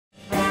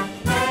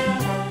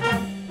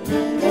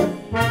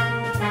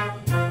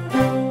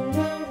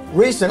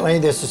Recently,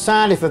 the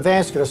Society for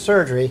Vascular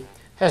Surgery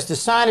has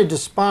decided to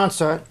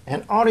sponsor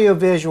an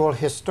audiovisual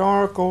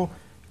historical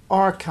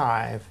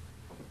archive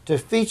to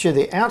feature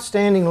the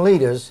outstanding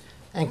leaders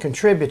and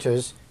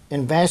contributors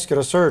in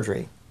vascular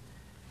surgery.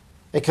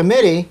 A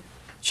committee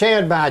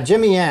chaired by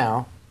Jimmy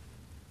Yao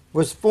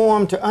was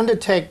formed to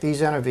undertake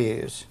these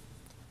interviews,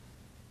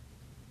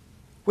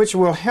 which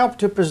will help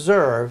to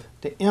preserve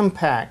the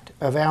impact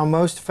of our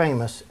most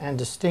famous and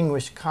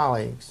distinguished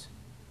colleagues.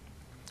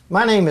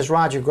 My name is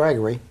Roger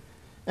Gregory,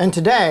 and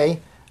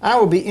today I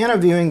will be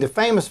interviewing the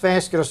famous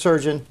vascular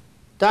surgeon,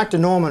 Dr.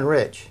 Norman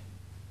Rich.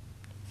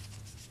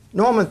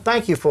 Norman,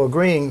 thank you for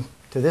agreeing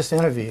to this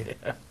interview.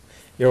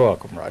 You're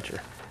welcome,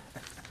 Roger.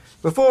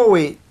 Before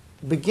we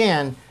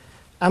begin,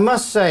 I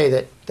must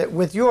say that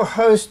with your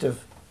host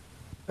of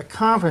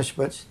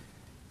accomplishments,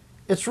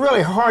 it's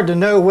really hard to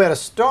know where to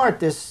start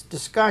this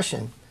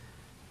discussion.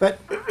 But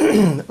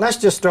let's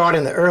just start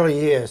in the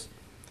early years,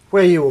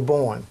 where you were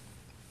born.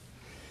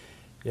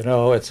 You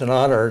know, it's an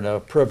honor and a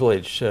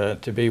privilege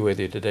to be with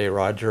you today,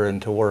 Roger, and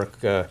to work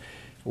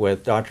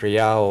with Dr.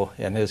 Yao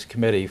and his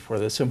committee for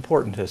this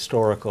important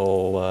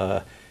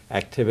historical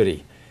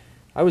activity.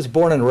 I was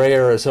born in Ray,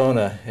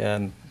 Arizona,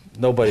 and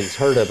nobody's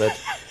heard of it.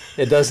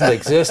 It doesn't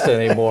exist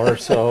anymore,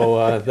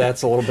 so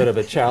that's a little bit of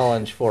a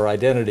challenge for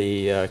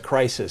identity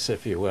crisis,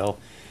 if you will.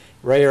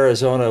 Ray,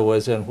 Arizona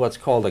was in what's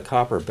called a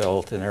copper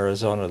belt in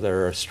Arizona.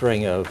 There are a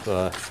string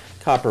of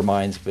copper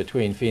mines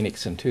between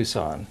Phoenix and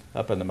Tucson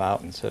up in the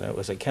mountains, and it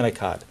was a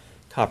Kennecott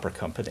Copper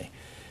Company.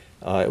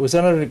 It was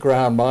an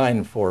underground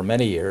mine for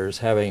many years,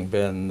 having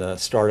been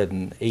started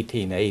in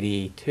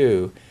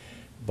 1882,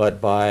 but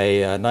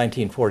by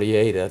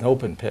 1948 an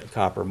open pit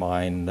copper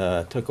mine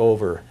took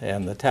over,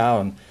 and the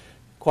town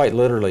quite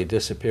literally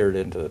disappeared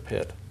into the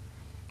pit.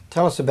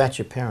 Tell us about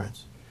your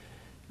parents.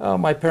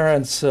 My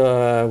parents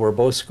were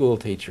both school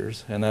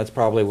teachers, and that's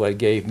probably what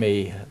gave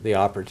me the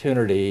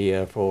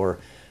opportunity for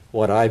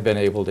what I've been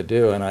able to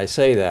do. And I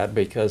say that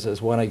because, as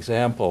one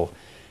example,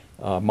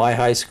 my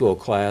high school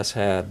class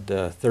had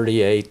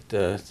 38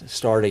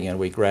 starting, and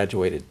we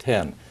graduated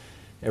 10.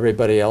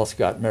 Everybody else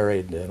got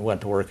married and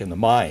went to work in the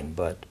mine,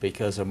 but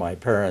because of my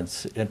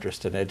parents'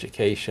 interest in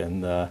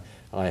education,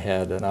 I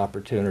had an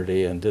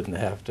opportunity and didn't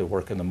have to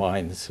work in the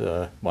mines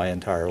my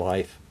entire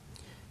life.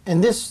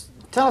 And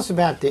tell us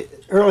about the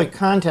early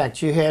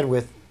contact you had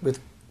with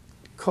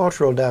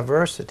cultural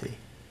diversity.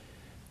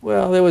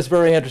 Well, it was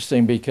very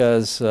interesting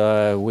because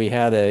we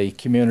had a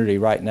community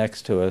right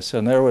next to us,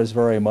 and there was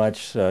very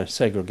much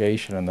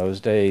segregation in those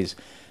days.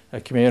 A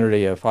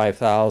community of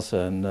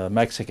 5,000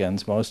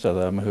 Mexicans, most of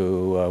them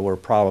who were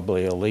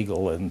probably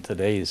illegal in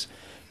today's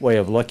way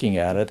of looking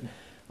at it.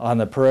 On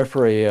the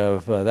periphery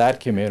of that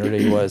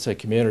community was a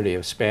community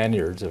of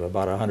Spaniards of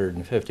about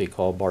 150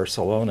 called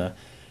Barcelona,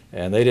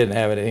 and they didn't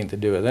have anything to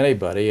do with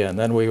anybody. And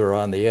then we were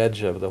on the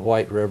edge of the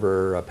White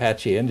River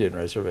Apache Indian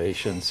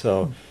Reservation,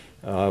 so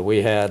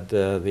we had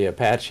the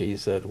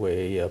Apaches that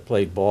we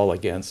played ball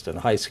against in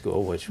high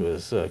school, which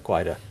was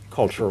quite a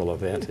cultural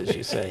event, as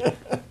you say.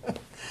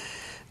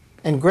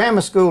 In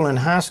grammar school and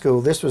high school,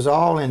 this was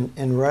all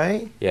in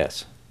Ray?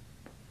 Yes,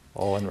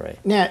 all in Ray.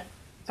 Now,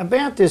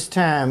 about this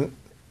time,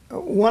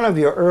 one of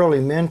your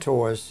early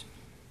mentors,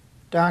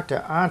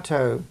 Dr.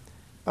 Otto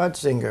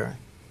Utzinger,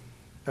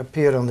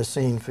 appeared on the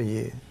scene for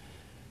you.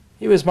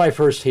 He was my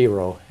first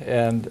hero,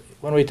 and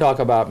when we talk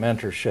about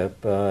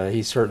mentorship,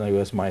 he certainly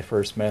was my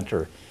first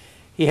mentor.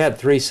 He had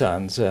 3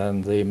 sons,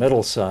 and the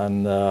middle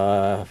son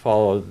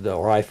followed,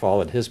 or I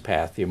followed his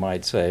path, you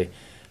might say,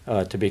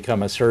 to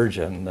become a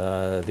surgeon.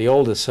 The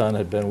oldest son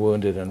had been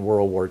wounded in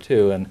World War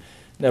II and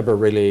never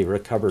really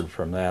recovered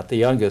from that. The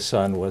youngest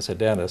son was a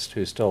dentist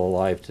who's still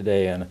alive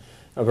today and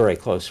a very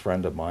close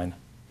friend of mine.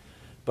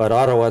 But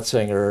Otto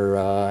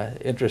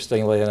Utzinger,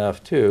 interestingly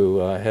enough too,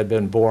 had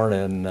been born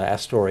in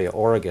Astoria,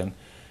 Oregon,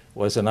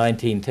 was a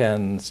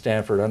 1910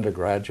 Stanford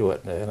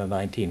undergraduate and a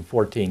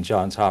 1914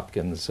 Johns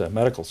Hopkins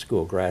Medical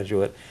School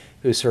graduate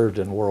who served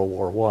in World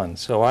War I.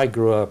 So I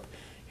grew up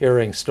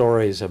hearing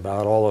stories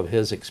about all of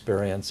his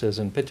experiences,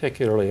 and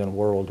particularly in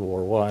World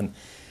War I,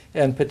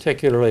 and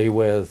particularly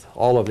with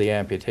all of the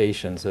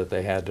amputations that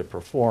they had to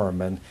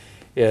perform. And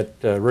it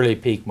really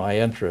piqued my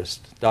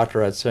interest. Dr.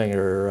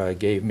 Utzinger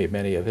gave me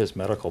many of his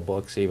medical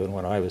books even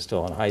when I was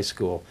still in high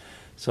school.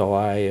 So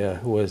I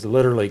was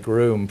literally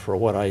groomed for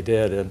what I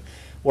did. And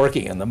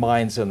working in the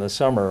mines in the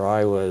summer,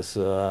 I was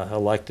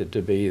elected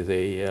to be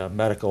the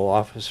medical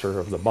officer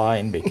of the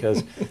mine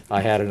because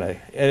I had an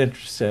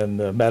interest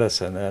in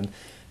medicine. And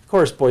of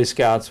course, Boy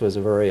Scouts was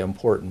a very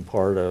important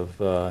part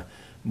of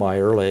my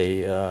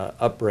early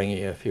upbringing,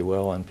 if you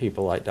will, and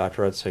people like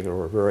Dr. Utzinger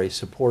were very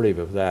supportive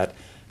of that.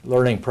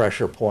 Learning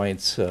pressure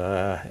points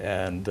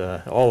and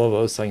all of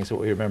those things that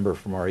we remember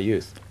from our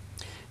youth.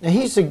 Now,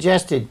 he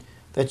suggested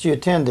that you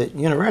attend the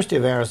University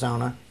of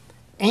Arizona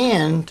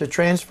and to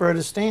transfer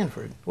to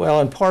Stanford. Well,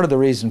 and part of the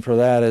reason for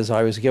that is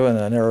I was given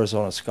an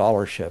Arizona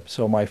scholarship,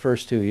 so my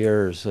first 2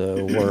 years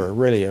were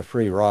really a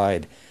free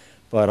ride.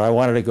 But I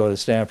wanted to go to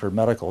Stanford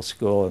Medical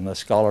School, and the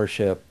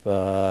scholarship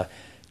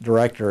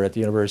director at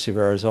the University of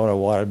Arizona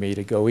wanted me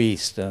to go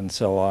east, and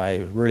so I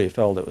really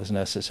felt it was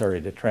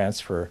necessary to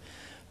transfer.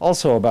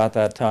 Also about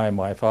that time,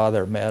 my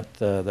father met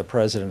the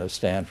president of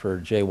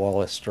Stanford, J.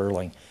 Wallace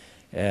Stirling,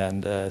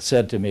 and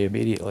said to me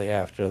immediately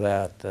after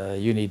that,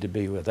 you need to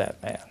be with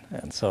that man.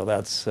 And so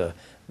that's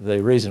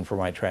the reason for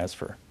my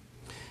transfer.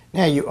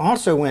 Now, you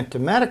also went to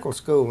medical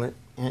school at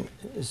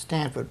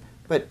Stanford,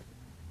 but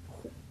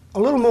a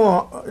little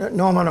more,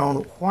 Norman, on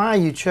why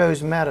you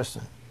chose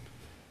medicine.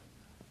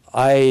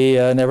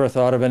 I never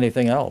thought of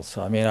anything else.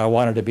 I mean, I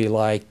wanted to be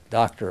like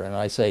doctor, and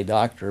I say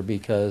doctor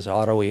because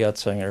Otto E.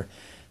 Utzinger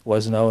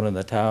was known in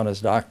the town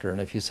as doctor, and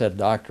if you said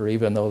doctor,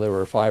 even though there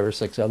were 5 or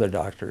 6 other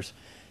doctors,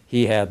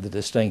 he had the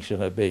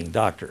distinction of being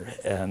doctor,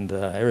 and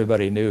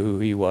everybody knew who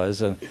he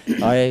was, and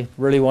I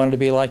really wanted to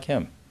be like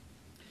him.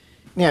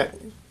 Now,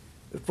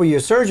 for your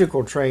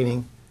surgical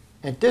training,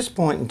 at this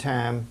point in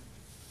time,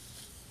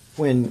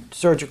 when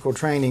surgical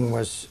training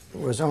was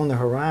on the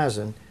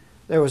horizon,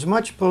 there was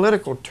much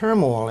political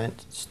turmoil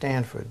at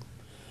Stanford.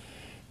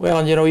 Well,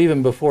 and you know,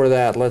 even before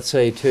that, let's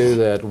say too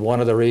that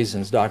one of the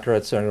reasons Dr.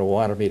 Utzinger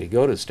wanted me to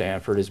go to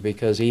Stanford is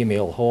because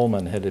Emil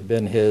Holman had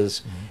been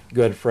his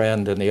good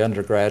friend in the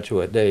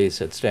undergraduate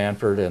days at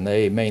Stanford, and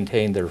they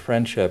maintained their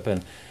friendship.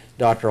 And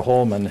Dr.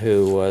 Holman,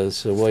 who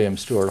was William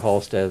Stewart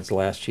Halstead's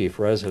last chief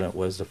resident,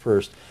 was the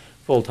first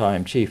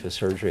full-time chief of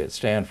surgery at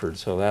Stanford.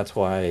 So that's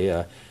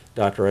why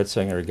Dr.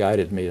 Utzinger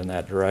guided me in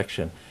that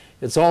direction.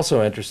 It's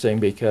also interesting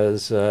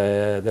because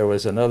there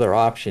was another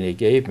option he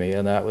gave me,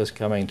 and that was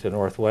coming to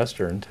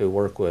Northwestern to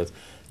work with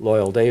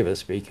Loyal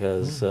Davis,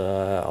 because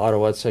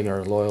Otto Utzinger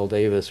and Loyal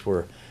Davis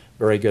were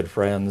very good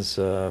friends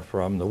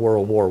from the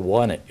World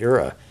War I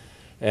era.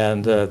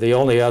 And the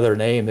only other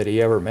name that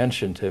he ever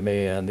mentioned to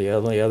me, and the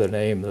only other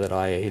name that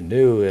I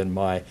knew in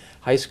my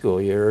high school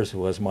years,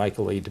 was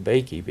Michael E.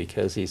 DeBakey,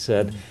 because he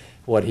said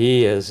what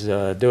he is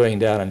doing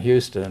down in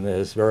Houston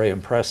is very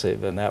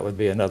impressive, and that would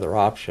be another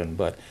option.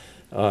 But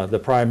the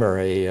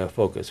primary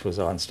focus was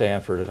on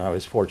Stanford, and I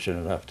was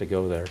fortunate enough to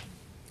go there.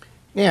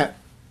 Yeah,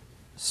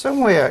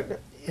 somewhere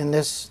in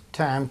this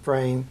time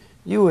frame,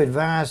 you were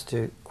advised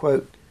to,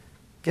 quote,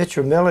 get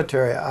your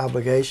military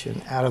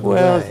obligation out of the way.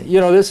 Well,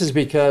 you know, this is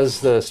because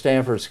the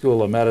Stanford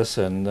School of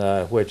Medicine,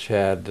 which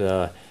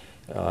had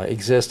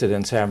existed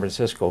in San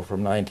Francisco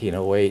from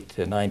 1908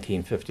 to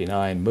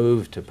 1959,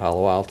 moved to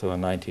Palo Alto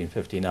in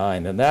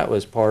 1959, and that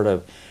was part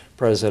of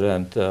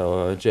President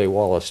J.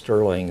 Wallace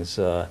Stirling's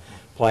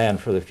plan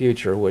for the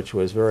future, which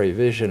was very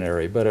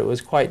visionary, but it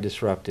was quite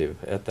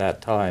disruptive at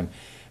that time.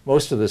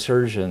 Most of the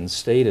surgeons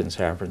stayed in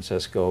San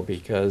Francisco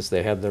because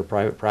they had their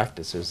private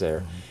practices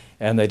there,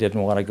 and they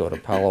didn't want to go to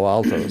Palo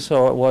Alto.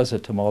 So it was a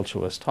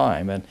tumultuous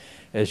time, and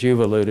as you've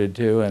alluded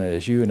to, and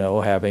as you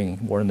know,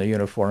 having worn the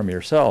uniform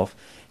yourself,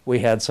 we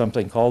had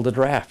something called the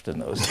draft in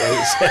those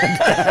days.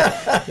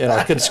 And, you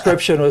know,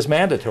 conscription was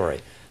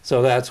mandatory.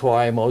 So that's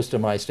why most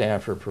of my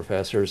Stanford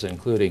professors,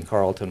 including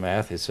Carlton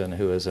Mathewson,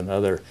 who is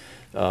another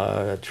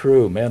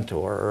true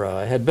mentor,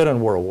 had been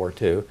in World War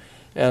II,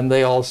 and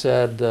they all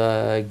said,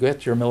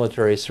 get your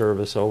military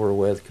service over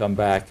with, come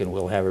back, and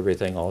we'll have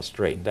everything all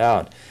straightened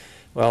out.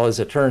 Well, as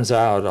it turns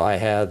out, I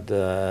had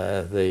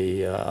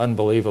the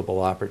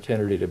unbelievable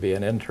opportunity to be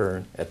an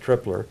intern at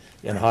Tripler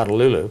in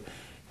Honolulu,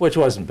 which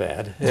wasn't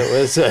bad. It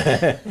was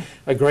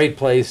a great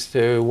place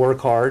to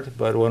work hard,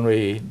 but when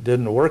we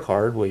didn't work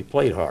hard, we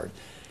played hard.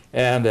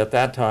 And at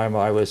that time,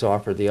 I was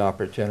offered the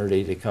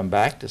opportunity to come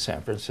back to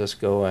San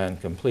Francisco and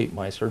complete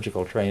my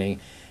surgical training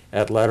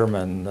at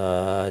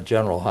Letterman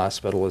General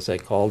Hospital, as they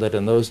called it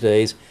in those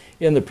days,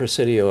 in the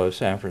Presidio of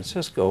San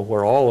Francisco,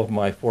 where all of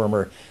my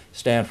former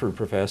Stanford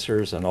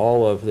professors and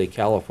all of the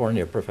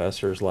California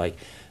professors like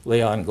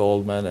Leon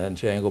Goldman and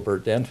J.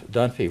 Engelbert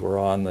Dunphy were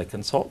on the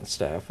consultant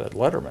staff at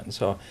Letterman.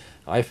 So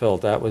I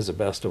felt that was the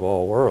best of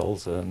all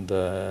worlds, and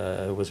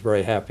was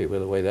very happy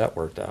with the way that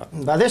worked out.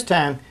 By this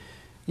time,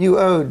 you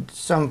owed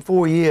some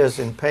 4 years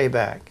in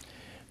payback.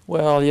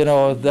 Well, you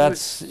know,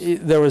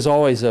 there was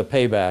always a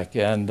payback,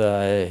 and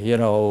you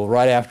know,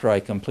 right after I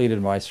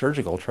completed my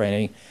surgical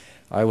training,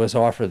 I was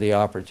offered the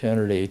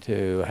opportunity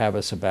to have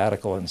a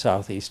sabbatical in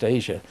Southeast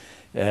Asia,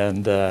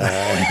 and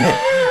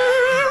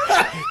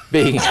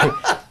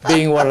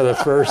being one of the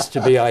first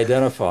to be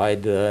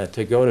identified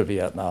to go to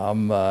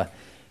Vietnam,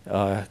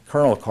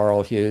 Colonel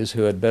Carl Hughes,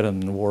 who had been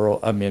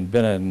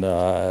in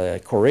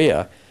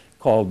Korea,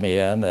 called me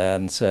in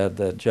and said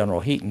that General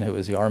Heaton, who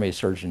was the Army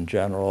Surgeon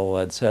General,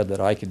 had said that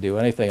I could do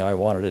anything I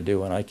wanted to do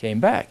when I came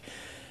back.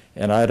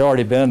 And I'd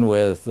already been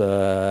with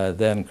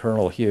then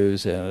Colonel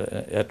Hughes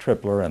at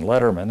Tripler and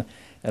Letterman,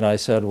 and I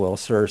said, well,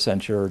 sir,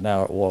 since you're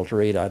now at Walter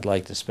Reed, I'd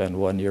like to spend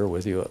 1 year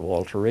with you at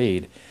Walter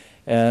Reed.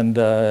 And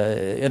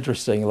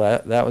interesting,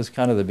 that was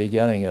kind of the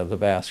beginning of the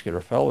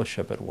vascular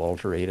fellowship at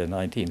Walter Reed in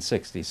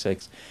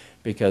 1966,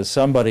 because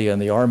somebody in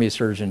the Army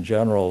Surgeon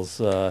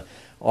General's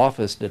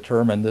office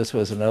determined this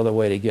was another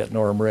way to get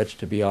Norm Rich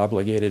to be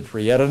obligated for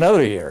yet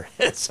another year.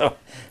 So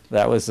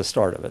that was the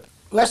start of it.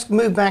 Let's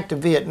move back to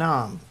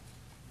Vietnam,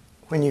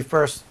 when you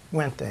first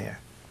went there.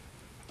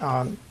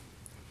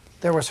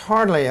 there was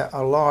hardly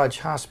a large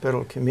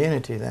hospital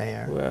community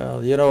there.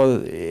 Well, you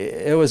know,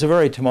 it was a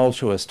very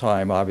tumultuous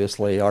time,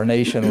 obviously. Our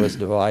nation was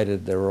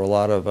divided. There were a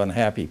lot of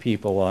unhappy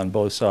people on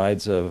both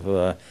sides of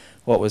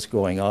what was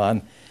going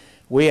on.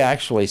 We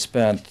actually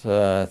spent 3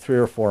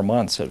 or 4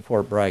 months at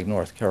Fort Bragg,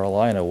 North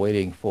Carolina,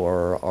 waiting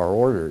for our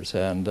orders.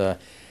 And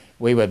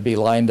we would be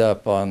lined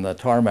up on the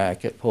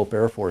tarmac at Pope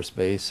Air Force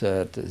Base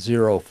at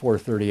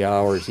 4:30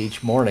 hours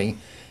each morning.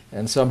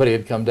 And somebody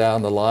would come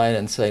down the line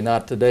and say,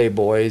 "Not today,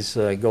 boys,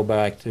 go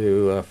back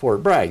to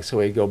Fort Bragg." So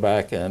we'd go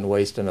back and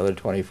waste another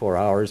 24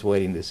 hours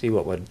waiting to see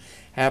what would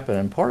happen.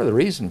 And part of the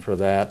reason for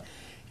that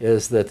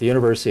is that the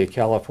University of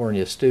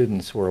California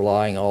students were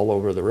lying all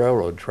over the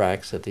railroad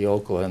tracks at the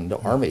Oakland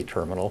Army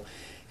Terminal,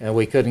 and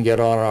we couldn't get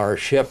on our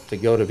ship to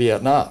go to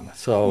Vietnam.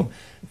 So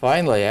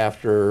finally,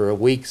 after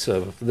weeks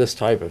of this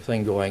type of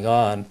thing going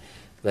on,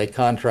 they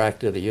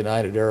contracted a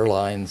United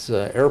Airlines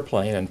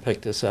airplane and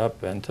picked us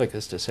up and took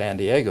us to San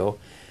Diego.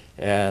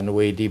 And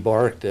we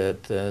debarked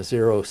at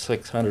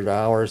 0600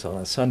 hours on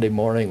a Sunday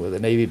morning with a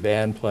Navy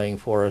band playing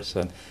for us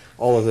and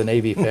all of the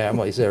Navy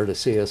families there to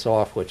see us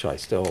off, which I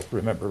still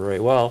remember very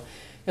well.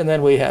 And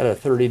then we had a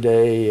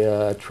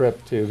 30-day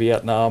trip to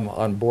Vietnam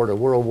on board a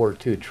World War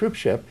II troop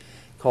ship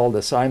called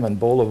the Simon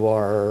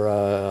Bolivar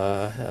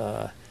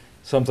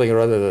something or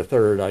other the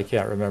third, I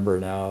can't remember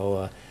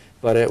now.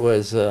 But it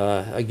was,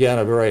 again,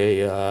 a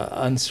very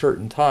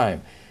uncertain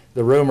time.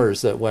 The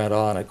rumors that went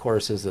on, of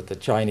course, is that the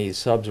Chinese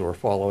subs were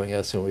following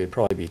us and we'd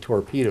probably be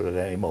torpedoed at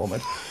any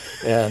moment.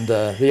 And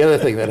the other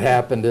thing that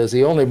happened is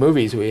the only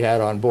movies we had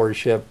on board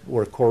ship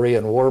were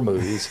Korean War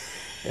movies.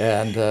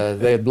 And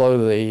they'd blow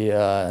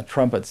the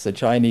trumpets, the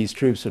Chinese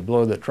troops would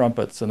blow the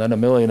trumpets, and then 1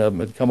 million of them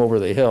would come over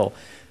the hill.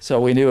 So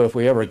we knew if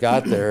we ever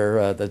got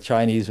there, the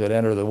Chinese would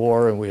enter the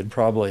war and we'd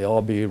probably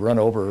all be run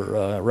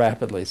over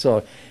rapidly.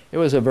 So it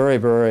was a very,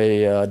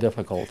 very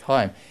difficult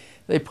time.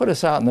 They put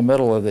us out in the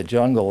middle of the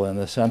jungle in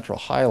the central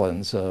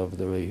highlands of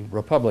the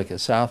Republic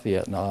of South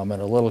Vietnam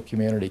in a little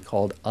community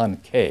called An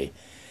Khê.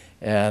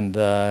 And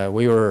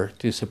we were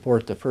to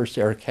support the 1st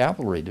Air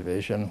Cavalry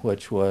Division,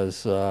 which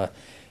was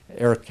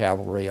air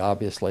cavalry,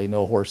 obviously,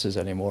 no horses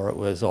anymore. It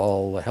was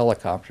all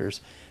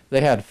helicopters.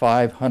 They had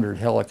 500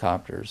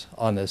 helicopters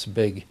on this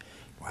big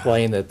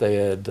plane that they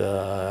had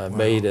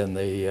made in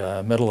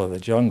the middle of the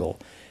jungle.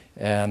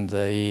 And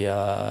the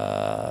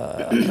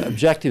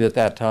objective at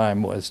that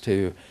time was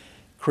to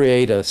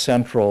create a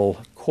central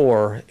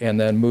core and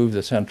then move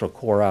the central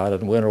core out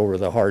and win over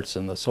the hearts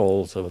and the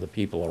souls of the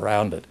people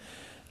around it.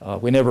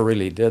 We never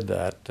really did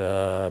that,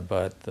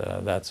 but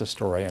that's a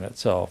story in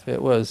itself.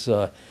 It was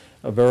a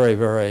very,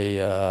 very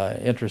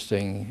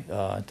interesting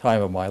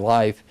time of my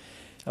life.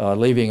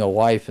 Leaving a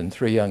wife and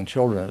 3 young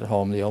children at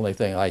home, the only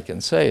thing I can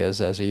say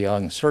is, as a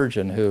young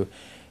surgeon who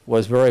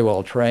was very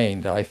well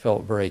trained, I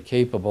felt very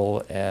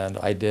capable, and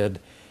I did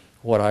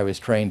what I was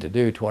trained to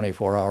do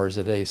 24 hours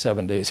a day,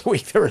 7 days a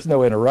week. There was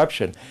no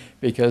interruption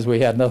because we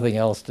had nothing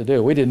else to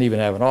do. We didn't even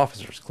have an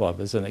officers' club,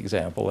 as an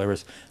example. There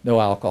was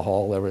no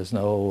alcohol. There was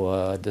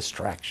no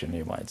distraction,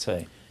 you might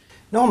say.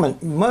 Norman,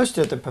 most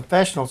of the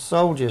professional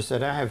soldiers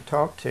that I have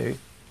talked to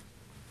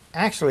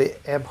actually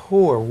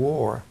abhor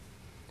war.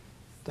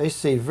 They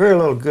see very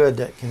little good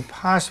that can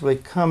possibly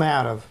come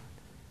out of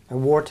a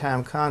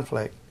wartime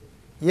conflict.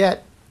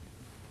 Yet,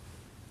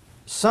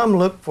 some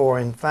look for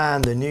and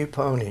find the new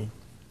pony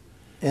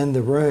in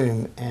the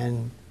room,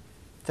 and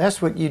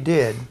that's what you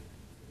did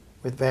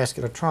with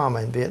vascular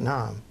trauma in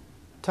Vietnam.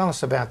 Tell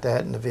us about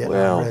that in the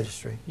Vietnam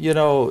Registry. You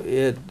know,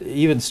 it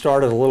even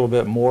started a little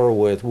bit more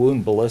with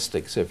wound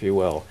ballistics, if you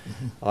will.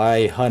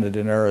 I hunted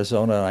in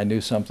Arizona and I knew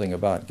something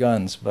about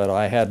guns, but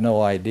I had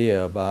no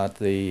idea about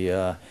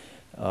the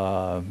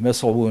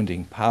missile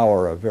wounding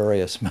power of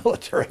various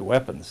military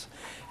weapons.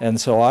 And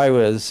so I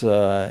was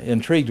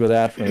intrigued with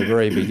that from the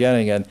very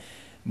beginning. And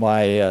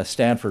my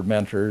Stanford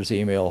mentors,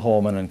 Emil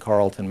Holman and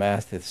Carlton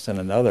Matheson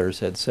and others,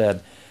 had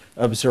said,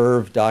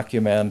 observe,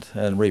 document,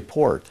 and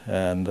report.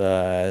 And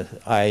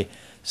I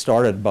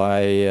started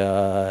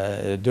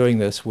by doing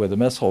this with the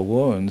missile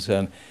wounds.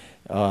 And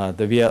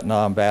the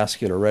Vietnam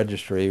Vascular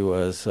Registry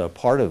was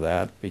part of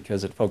that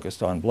because it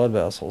focused on blood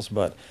vessels.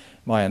 But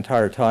my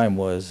entire time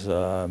was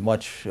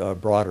much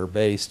broader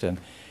based, and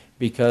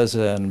because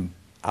in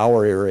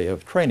our area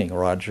of training,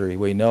 Roger,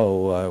 we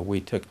know we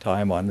took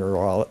time on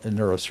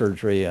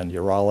neurosurgery and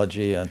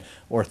urology and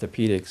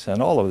orthopedics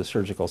and all of the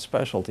surgical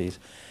specialties,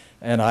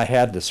 and I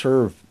had to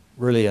serve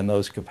really in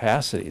those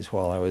capacities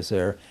while I was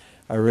there.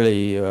 I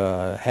really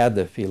had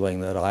the feeling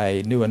that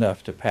I knew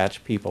enough to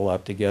patch people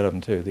up to get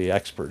them to the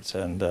experts,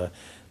 and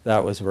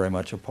that was very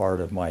much a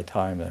part of my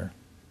time there.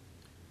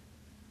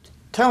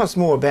 Tell us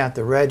more about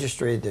the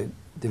registry, the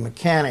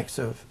mechanics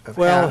of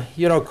well, how...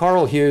 you know,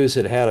 Carl Hughes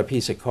had a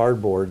piece of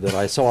cardboard that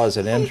I saw as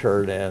an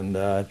intern and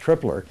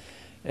Tripler,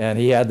 and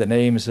he had the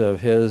names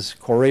of his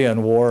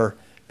Korean War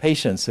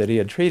patients that he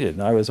had treated,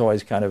 and I was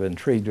always kind of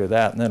intrigued with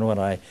that. And then when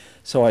I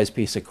saw his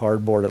piece of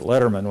cardboard at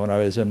Letterman when I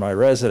was in my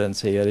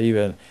residency, it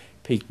even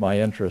piqued my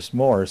interest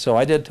more. So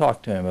I did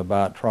talk to him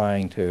about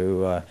trying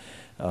to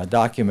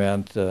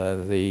document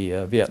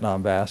the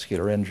Vietnam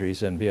vascular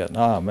injuries in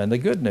Vietnam. And the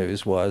good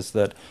news was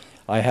that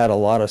I had a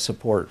lot of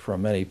support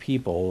from many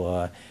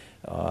people.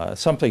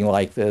 Something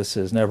like this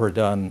is never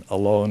done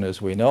alone,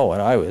 as we know,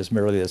 and I was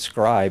merely a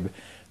scribe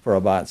for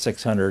about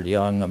 600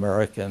 young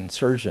American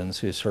surgeons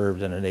who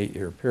served in an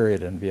 8-year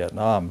period in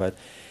Vietnam. But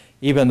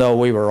even though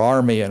we were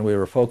Army and we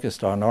were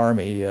focused on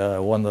Army,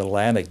 one little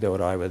anecdote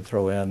I would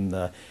throw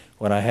in,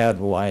 when I had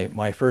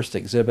my first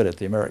exhibit at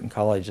the American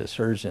College of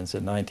Surgeons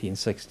in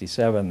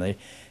 1967, the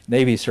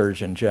Navy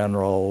Surgeon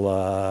General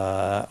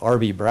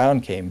R.B. Brown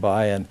came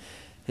by, and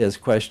his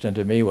question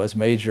to me was,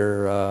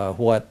 "Major,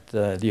 what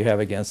do you have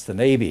against the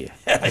Navy?"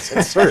 And I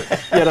said, "Sir,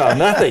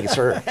 nothing,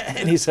 sir."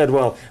 And he said,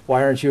 "Well,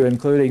 why aren't you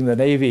including the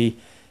Navy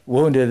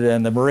wounded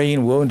and the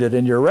Marine wounded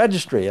in your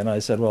registry?" And I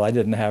said, "Well, I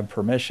didn't have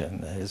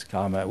permission." His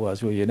comment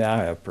was, "Well, you now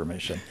have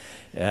permission."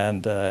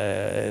 And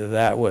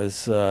that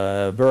was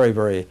very,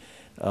 very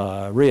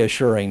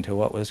reassuring to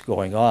what was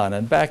going on.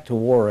 And back to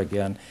war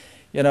again,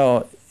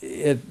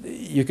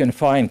 you can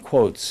find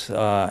quotes.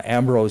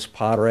 Ambrose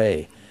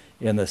Paré,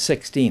 in the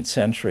 16th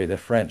century, the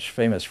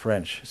famous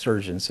French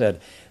surgeon,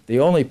 said, "The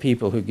only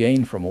people who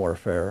gain from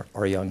warfare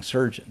are young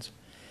surgeons."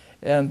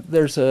 And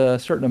there's a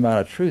certain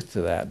amount of truth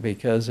to that,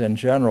 because in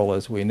general,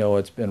 as we know,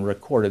 it's been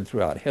recorded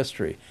throughout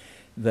history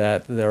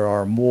that there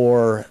are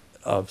more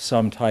of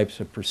some types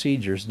of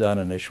procedures done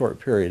in a short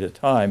period of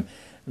time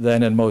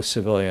than in most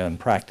civilian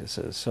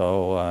practices.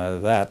 So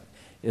that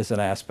is an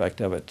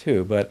aspect of it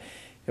too. But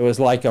it was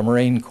like a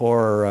Marine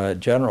Corps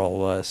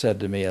general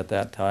said to me at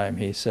that time.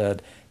 He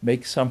said,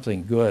 "Make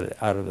something good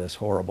out of this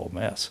horrible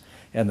mess,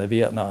 and the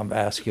Vietnam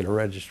Vascular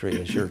Registry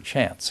is your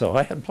chance." So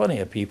I had plenty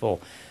of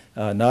people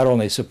not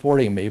only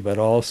supporting me, but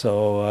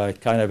also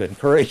kind of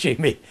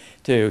encouraging me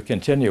to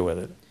continue with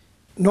it.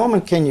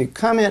 Norman, can you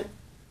comment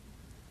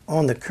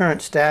on the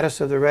current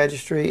status of the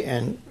registry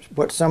and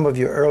what some of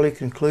your early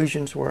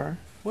conclusions were?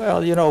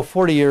 Well,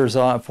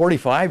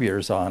 45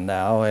 years on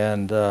now,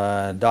 and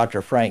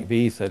Dr. Frank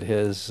Veith at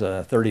his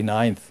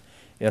 39th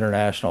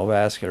International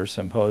Vascular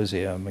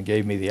Symposium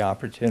gave me the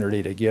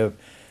opportunity to give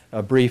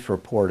a brief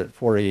report at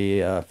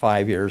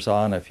 45 years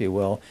on, if you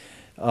will.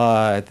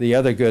 The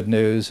other good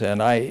news,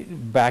 and I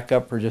back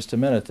up for just a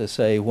minute to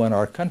say, when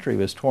our country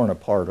was torn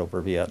apart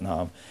over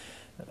Vietnam,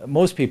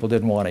 most people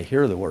didn't want to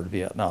hear the word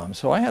Vietnam.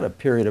 So I had a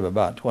period of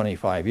about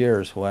 25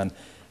 years when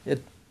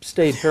it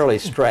stayed fairly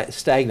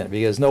stagnant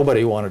because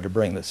nobody wanted to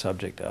bring the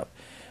subject up.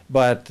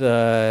 But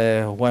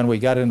when we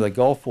got into the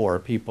Gulf War,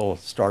 people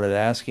started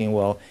asking,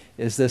 well,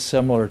 is this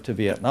similar to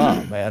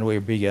Vietnam? And we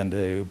began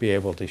to be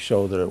able to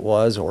show that it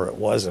was or it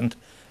wasn't,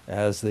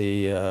 as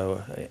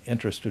the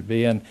interest would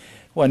be. And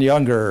when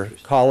younger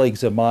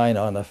colleagues of mine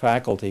on the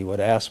faculty would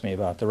ask me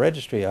about the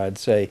registry, I'd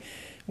say,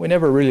 we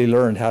never really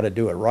learned how to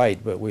do it right,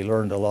 but we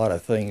learned a lot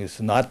of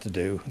things not to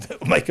do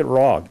that make it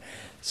wrong.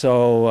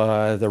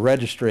 So the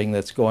registering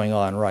that's going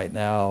on right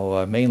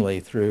now, mainly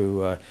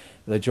through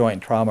the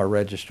Joint Trauma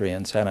Registry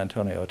in San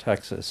Antonio,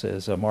 Texas,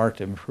 is a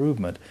marked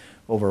improvement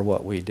over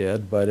what we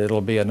did, but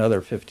it'll be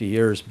another 50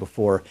 years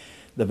before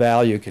the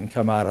value can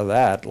come out of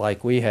that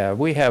like we have.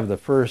 We have the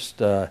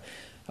first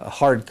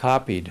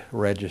hard-copied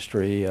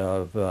registry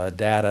of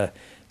data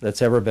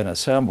that's ever been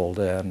assembled,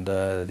 and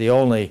the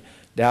only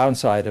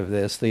downside of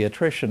this, the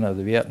attrition of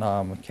the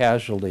Vietnam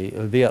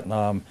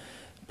Vietnam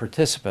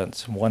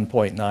participants,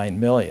 1.9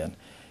 million,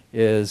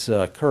 is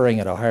occurring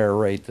at a higher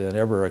rate than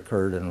ever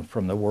occurred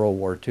from the World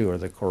War II or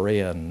the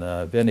Korean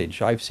vintage.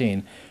 I've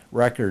seen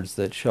records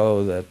that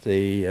show that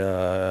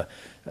there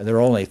are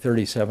only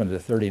 37 to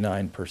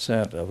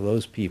 39% of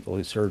those people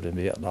who served in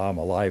Vietnam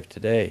alive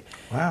today.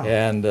 Wow.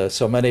 And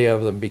so many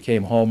of them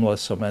became homeless,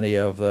 so many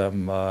of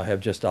them have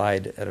just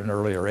died at an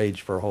earlier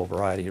age for a whole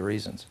variety of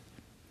reasons.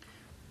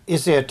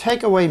 Is there a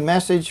takeaway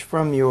message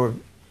from your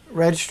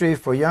registry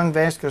for young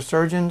vascular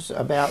surgeons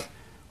about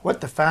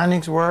what the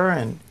findings were?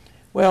 And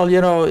well,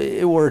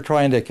 we're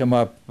trying to come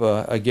up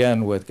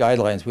again with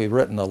guidelines. We've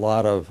written a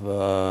lot of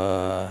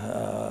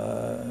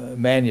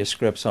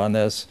manuscripts on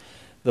this.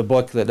 The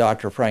book that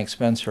Dr. Frank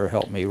Spencer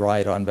helped me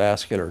write on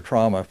vascular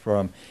trauma,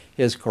 from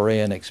his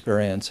Korean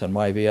experience and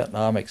my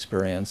Vietnam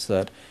experience,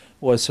 that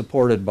was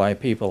supported by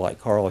people like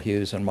Carl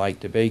Hughes and Mike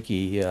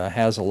DeBakey,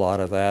 has a lot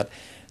of that.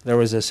 There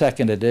was a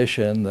second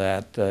edition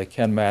that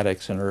Ken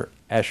Maddox and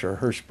Asher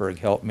Hirschberg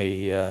helped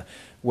me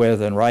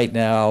with, and right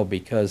now,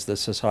 because the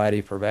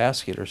Society for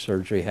Vascular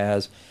Surgery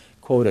has,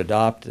 quote,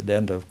 adopted,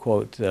 end of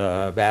quote,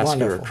 vascular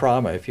Wonderful.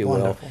 Trauma, if you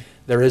Wonderful. will.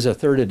 There is a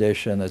third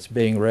edition that's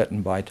being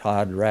written by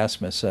Todd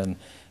Rasmussen,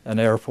 an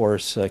Air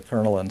Force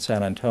colonel in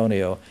San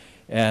Antonio,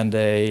 and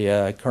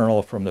a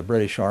colonel from the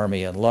British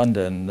Army in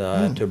London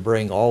to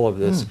bring all of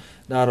this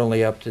not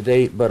only up to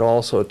date, but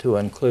also to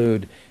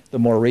include the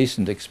more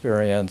recent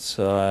experience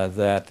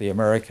that the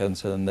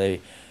Americans and the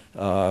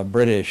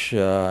British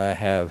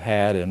have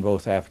had in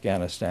both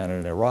Afghanistan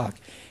and Iraq.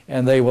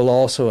 And they will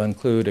also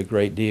include a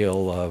great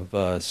deal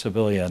of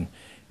civilian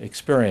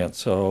experience.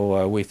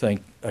 So we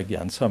think,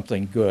 again,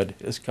 something good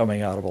is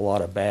coming out of a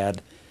lot of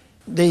bad.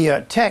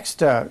 the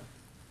text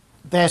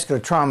vascular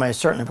trauma has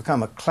certainly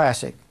become a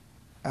classic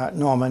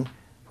Norman,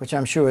 which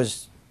I'm sure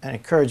is an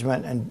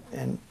encouragement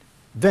and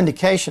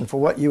vindication for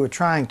what you were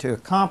trying to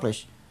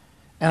accomplish.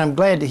 And I'm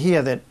glad to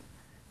hear that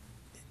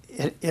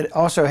it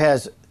also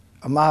has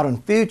a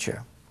modern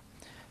future.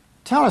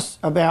 Tell us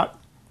about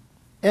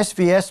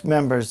SVS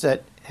members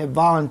that have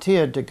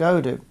volunteered to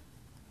go to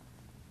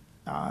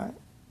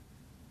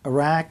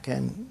Iraq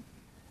and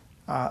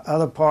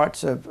other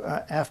parts of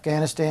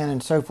Afghanistan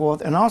and so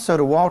forth, and also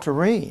to Walter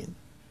Reed.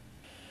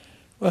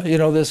 Well, you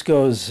know, this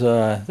goes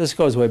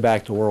way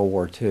back to World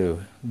War II.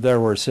 There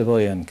were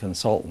civilian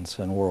consultants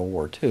in World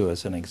War II,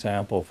 as an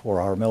example, for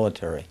our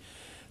military.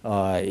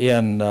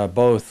 In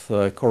both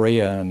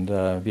Korea and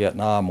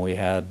Vietnam, we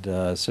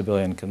had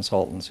civilian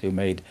consultants who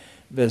made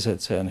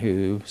visits and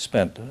who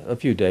spent a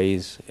few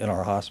days in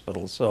our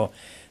hospitals. So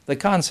the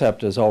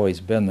concept has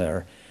always been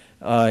there.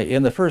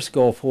 In the first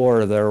Gulf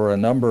War, there were a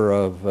number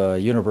of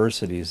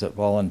universities that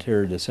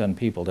volunteered to send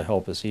people to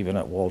help us, even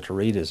at Walter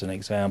Reed, as an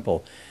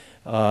example.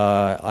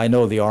 I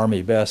know the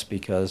Army best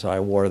because I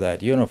wore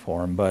that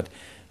uniform, but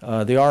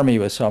the Army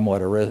was somewhat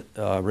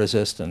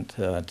resistant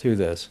to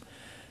this.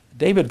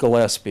 David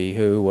Gillespie,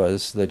 who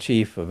was the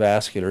chief of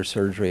vascular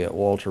surgery at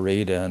Walter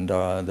Reed and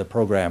the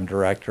program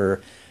director,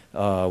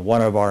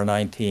 one of our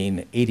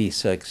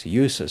 1986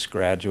 USUS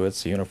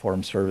graduates, the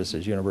Uniformed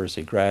Services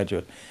University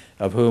graduate,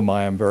 of whom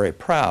I am very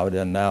proud,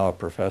 and now a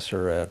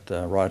professor at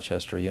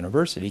Rochester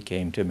University,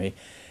 came to me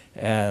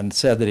and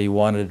said that he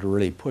wanted to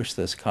really push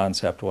this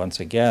concept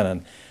once again.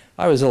 And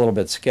I was a little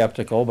bit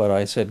skeptical, but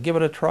I said, give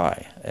it a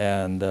try.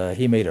 And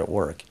he made it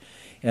work.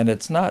 And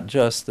it's not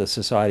just the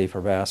Society for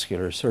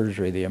Vascular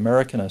Surgery. The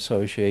American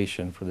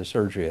Association for the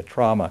Surgery of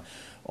Trauma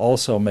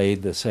also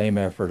made the same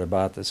effort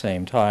about the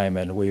same time.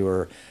 And we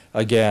were,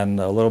 again,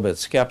 a little bit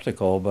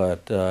skeptical,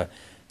 but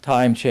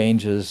time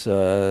changes,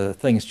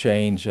 things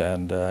change,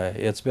 and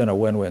it's been a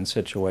win-win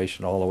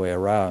situation all the way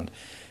around.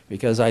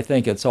 Because I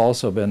think it's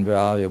also been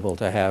valuable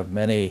to have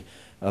many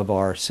of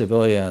our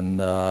civilian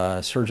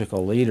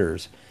surgical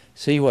leaders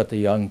see what the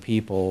young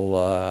people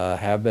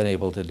have been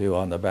able to do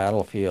on the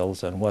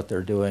battlefields and what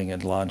they're doing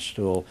in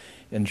Landstuhl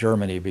in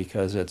Germany,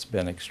 because it's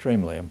been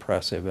extremely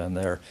impressive and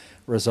their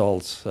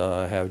results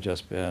have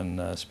just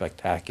been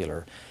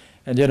spectacular.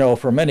 And you know,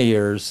 for many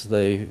years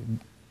the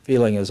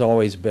feeling has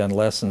always been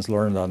lessons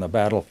learned on the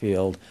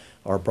battlefield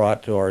are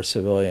brought to our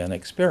civilian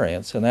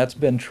experience, and that's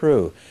been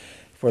true.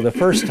 For the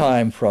first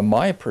time, from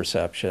my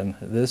perception,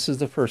 this is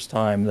the first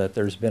time that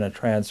there's been a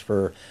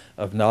transfer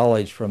of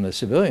knowledge from the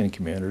civilian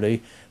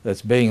community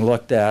that's being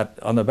looked at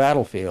on the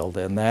battlefield,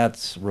 and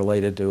that's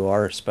related to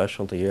our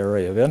specialty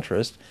area of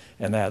interest,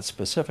 and that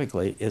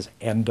specifically is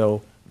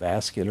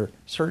endovascular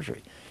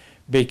surgery,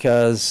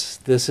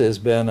 because this has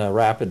been a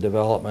rapid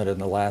development in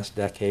the last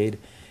decade,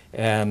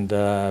 and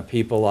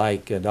people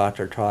like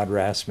Dr. Todd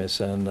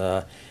Rasmussen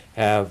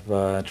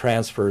have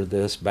transferred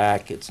this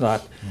back. It's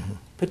not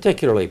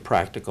particularly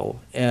practical.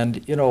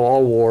 And you know,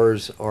 all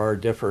wars are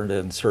different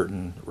in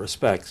certain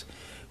respects.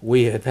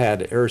 We have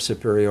had air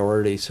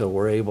superiority, so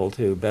we're able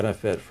to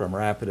benefit from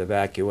rapid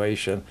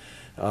evacuation.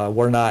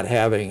 We're not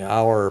having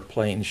our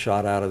planes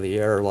shot out of the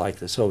air like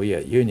the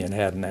Soviet Union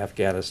had in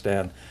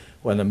Afghanistan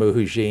when the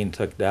Mujahideen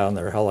took down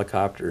their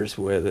helicopters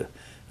with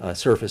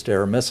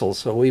surface-to-air missiles.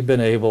 So we've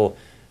been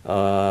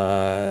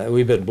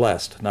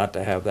blessed not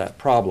to have that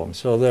problem.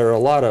 So there are a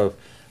lot of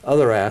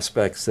other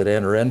aspects that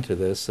enter into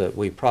this that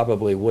we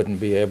probably wouldn't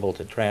be able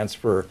to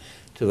transfer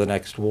to the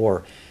next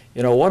war.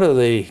 You know, one of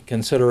the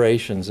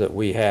considerations that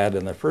we had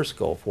in the first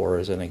Gulf War,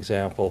 as an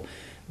example,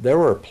 there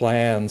were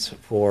plans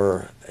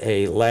for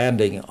a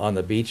landing on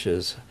the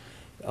beaches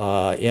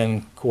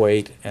in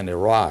Kuwait and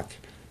Iraq,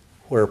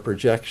 where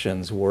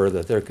projections were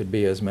that there could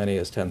be as many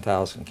as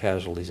 10,000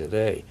 casualties a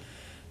day.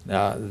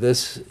 Now,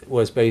 this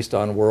was based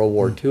on World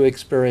War II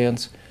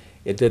experience.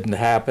 It didn't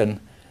happen.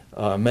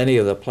 Many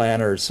of the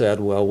planners said,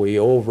 well, we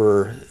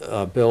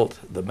overbuilt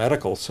the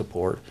medical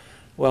support.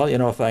 Well, you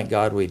know, thank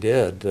God we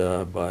did,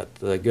 but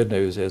the good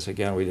news is,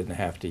 again, we didn't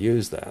have to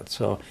use that.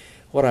 So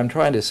what I'm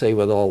trying to say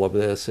with all of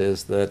this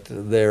is that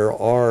there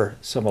are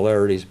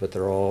similarities, but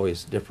there are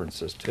always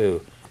differences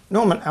too.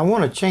 Norman, I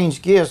want to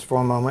change gears for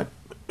a moment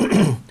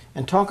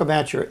and talk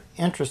about your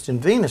interest in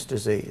venous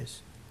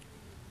disease.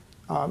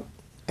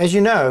 As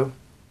you know,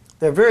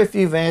 there are very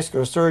few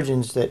vascular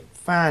surgeons that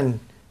find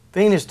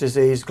venous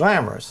disease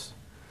glamorous.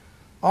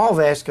 All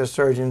vascular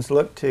surgeons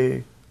look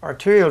to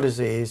arterial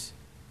disease.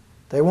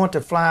 They want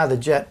to fly the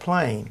jet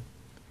plane.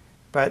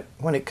 But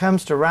when it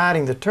comes to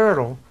riding the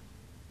turtle,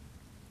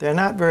 they're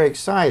not very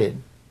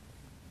excited.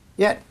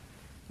 Yet,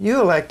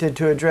 you elected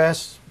to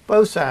address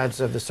both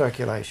sides of the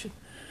circulation.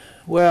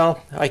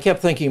 Well, I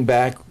kept thinking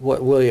back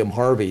what William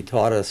Harvey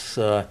taught us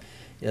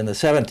in the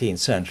 17th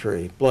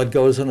century. Blood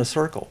goes in a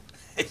circle.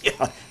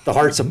 Yeah, the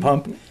heart's a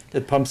pump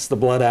that pumps the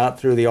blood out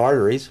through the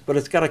arteries, but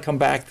it's got to come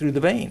back through the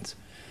veins.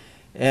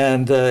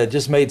 And it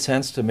just made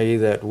sense to me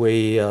that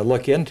we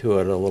look into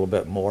it a little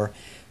bit more.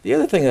 The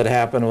other thing that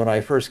happened when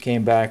I first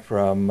came back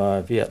from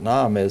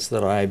Vietnam is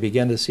that I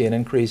began to see an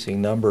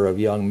increasing number of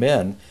young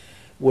men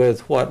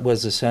with what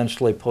was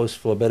essentially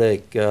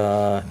post-phlebitic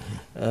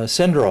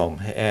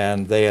syndrome,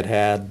 and they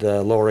had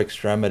lower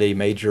extremity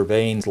major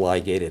veins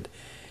ligated.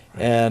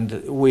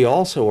 And we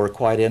also were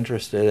quite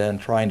interested in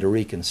trying to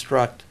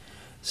reconstruct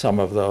some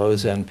of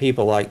those, and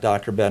people like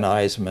Dr. Ben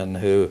Eisman,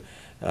 who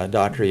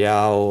Dr.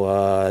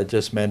 Yao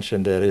just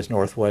mentioned at his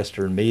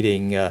Northwestern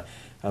meeting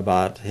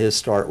about his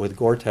start with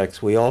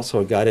Gore-Tex, we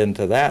also got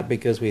into that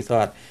because we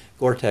thought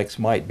Gore-Tex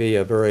might be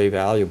a very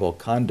valuable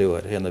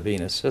conduit in the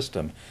venous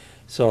system.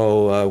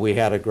 So we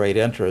had a great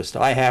interest.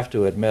 I have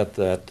to admit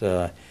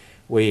that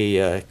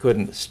we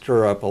couldn't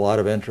stir up a lot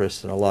of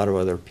interest in a lot of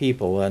other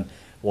people. And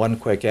one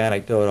quick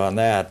anecdote on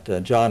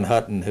that, John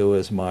Hutton, who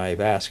was my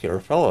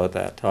vascular fellow at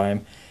that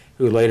time,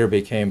 who later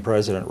became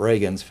President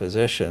Reagan's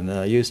physician,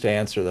 used to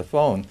answer the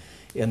phone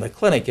in the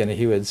clinic, and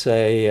he would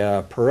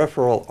say,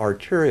 peripheral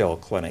arterial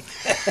clinic.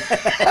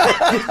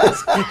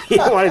 He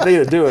wanted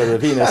anything to do with the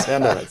venous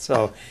end of it.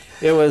 So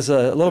it was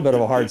a little bit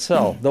of a hard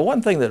sell. The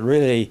one thing that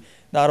really,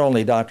 not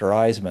only Dr.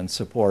 Eisman's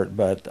support,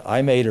 but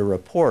I made a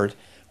report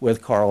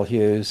with Carl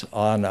Hughes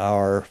on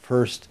our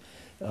first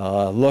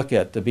look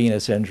at the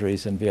venous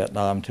injuries in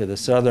Vietnam to the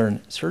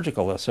Southern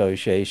Surgical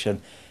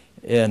Association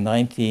in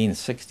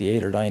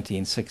 1968 or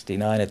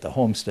 1969 at the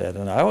Homestead.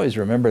 And I always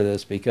remember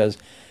this because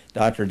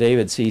Dr.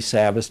 David C.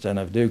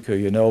 Saveston of Duke, who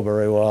you know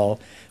very well,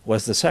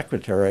 was the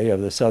secretary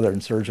of the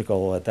Southern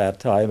Surgical at that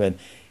time, and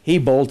he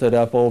bolted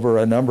up over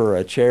a number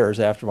of chairs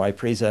after my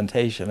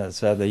presentation and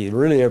said that he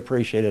really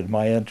appreciated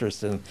my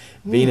interest in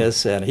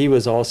venous, and he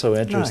was also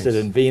interested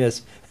in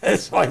venous.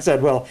 So I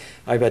said, well,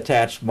 I've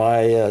attached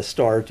my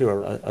star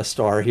to a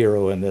star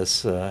hero in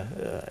this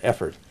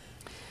effort.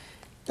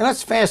 Now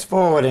let's fast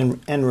forward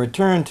and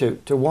return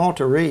to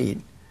Walter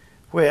Reed,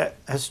 where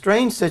a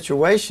strange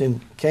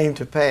situation came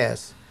to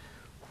pass.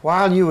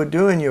 While you were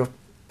doing your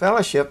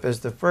fellowship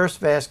as the first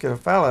vascular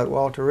fellow at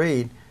Walter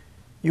Reed,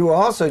 you were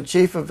also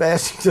chief of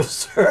vascular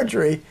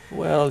surgery.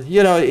 Well,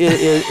 you know,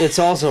 it's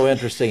also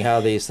interesting how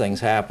these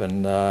things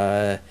happen.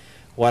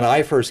 When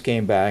I first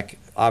came back,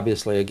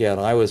 obviously, again,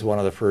 I was one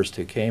of the first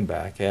who came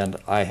back, and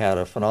I had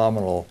a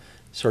phenomenal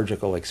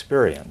surgical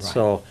experience. Right.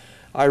 So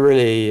I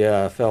really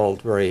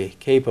felt very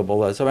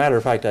capable. As a matter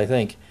of fact, I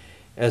think,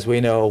 as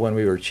we know, when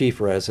we were chief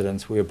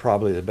residents, we were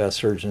probably the best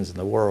surgeons in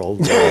the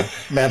world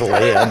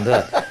mentally. And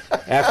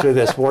after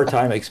this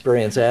wartime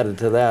experience added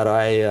to that,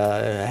 I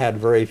had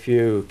very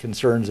few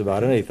concerns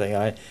about anything.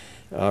 I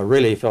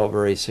really felt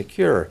very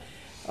secure.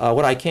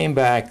 When I came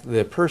back,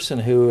 the person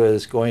who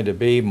was going to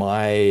be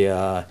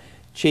my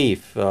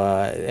chief,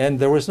 and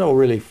there was no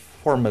really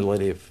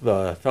formative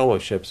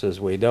fellowships as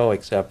we know,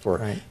 except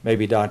for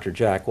maybe Dr.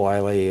 Jack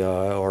Wiley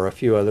or a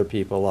few other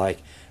people like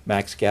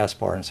Max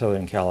Gaspar in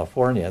Southern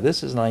California.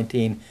 This is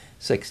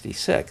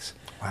 1966.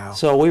 Wow.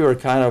 So we were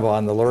kind of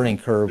on the learning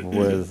curve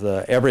with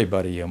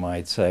everybody, you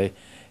might say.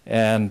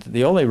 And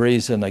the only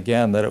reason,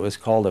 again, that it was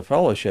called a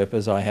fellowship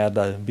is I had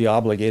to be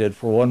obligated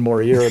for one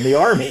more year in the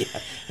Army.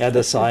 Had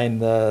to sign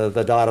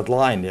the dotted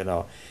line, you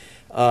know.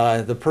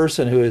 The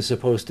person who is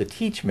supposed to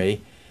teach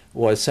me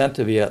was sent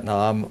to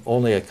Vietnam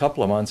only a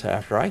couple of months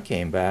after I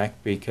came back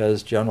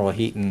because General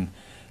Heaton,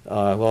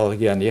 well,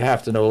 again, you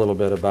have to know a little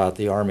bit about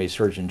the Army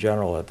Surgeon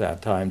General at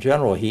that time.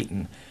 General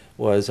Heaton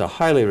was a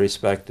highly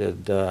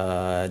respected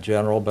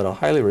general, but a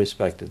highly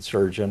respected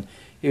surgeon.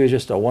 He was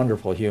just a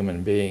wonderful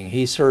human being.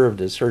 He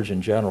served as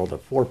Surgeon General to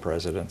 4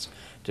 presidents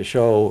to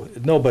show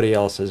nobody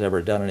else has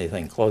ever done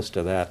anything close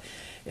to that.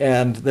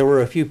 And there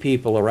were a few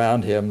people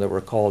around him that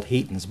were called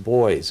Heaton's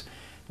boys.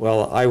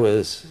 Well, I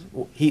was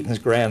Heaton's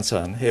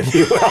grandson, if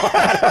you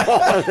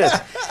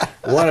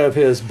will. One of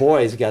his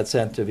boys got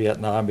sent to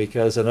Vietnam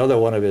because another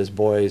one of his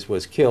boys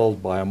was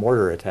killed by a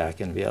mortar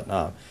attack in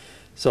Vietnam.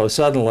 So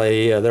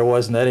suddenly there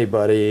wasn't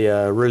anybody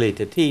really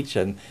to teach,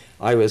 and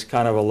I was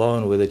kind of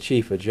alone with the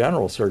chief of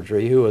general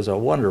surgery, who was a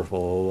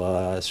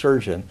wonderful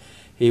surgeon.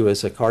 He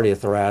was a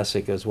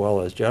cardiothoracic as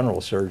well as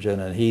general surgeon,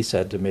 and he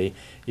said to me,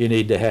 you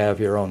need to have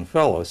your own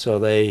fellow. So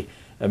they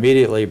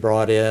immediately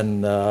brought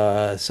in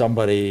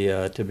somebody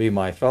to be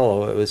my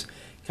fellow. It was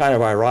kind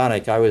of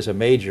ironic. I was a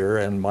major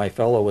and my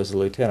fellow was a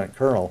lieutenant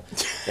colonel,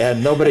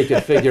 and nobody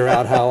could figure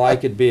out how I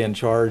could be in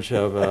charge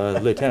of a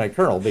lieutenant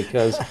colonel,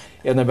 because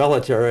in the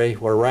military,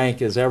 where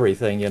rank is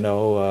everything, you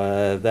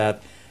know,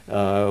 that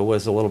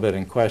was a little bit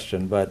in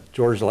question. But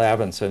George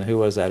Lavinson, who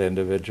was that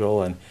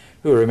individual and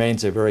who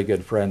remains a very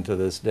good friend to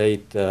this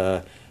date,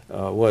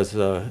 was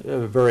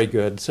very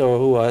good.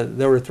 So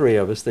there were 3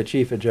 of us, the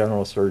chief of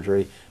general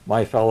surgery,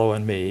 my fellow,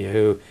 and me,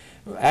 who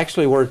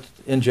actually worked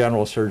in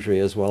general surgery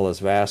as well as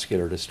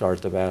vascular to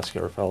start the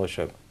vascular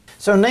fellowship.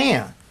 So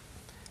now,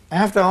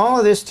 after all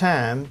of this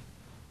time,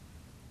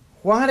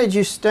 why did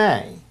you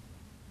stay?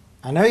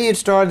 I know you'd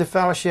started the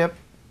fellowship,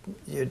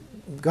 you'd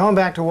gone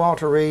back to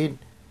Walter Reed,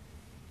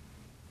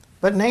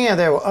 but now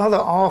there were other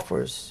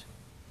offers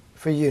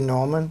for you,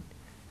 Norman.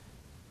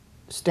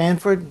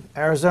 Stanford,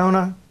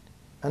 Arizona,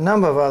 a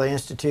number of other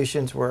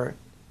institutions were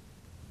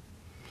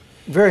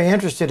very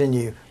interested in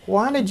you.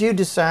 Why did you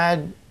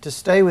decide to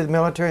stay with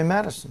military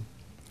medicine?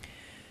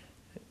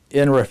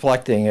 in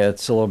reflecting,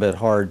 it's a little bit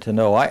hard to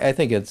know. I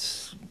think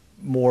it's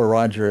more,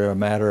 Roger, a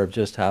matter of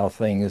just how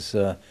things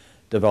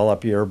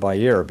develop year by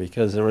year,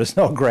 because there was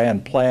no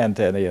grand plan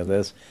to any of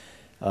this.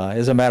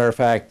 As a matter of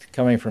fact,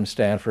 coming from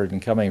Stanford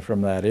and coming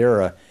from that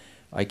era,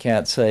 I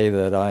can't say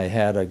that I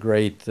had a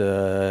great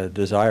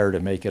desire to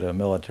make it a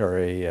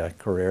military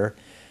career.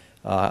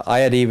 I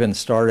had even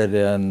started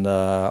in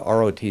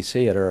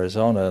ROTC at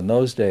Arizona. In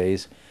those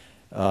days,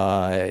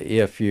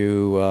 if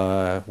you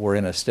were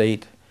in a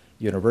state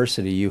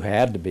university, you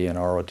had to be in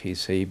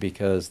ROTC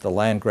because the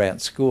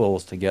land-grant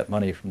schools, to get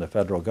money from the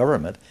federal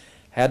government,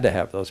 had to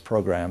have those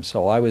programs.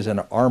 So I was in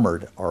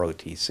armored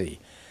ROTC.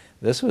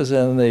 This was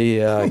in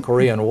the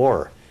Korean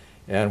War,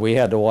 and we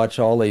had to watch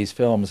all these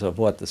films of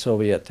what the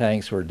Soviet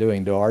tanks were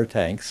doing to our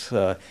tanks,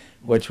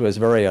 which was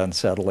very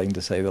unsettling,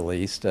 to say the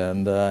least.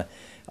 And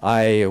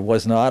I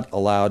was not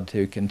allowed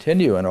to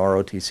continue in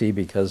ROTC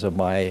because of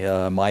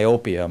my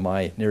myopia.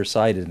 My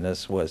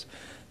nearsightedness was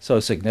so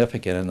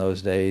significant in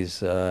those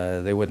days,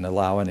 they wouldn't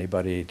allow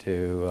anybody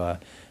to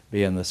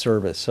be in the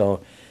service.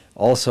 So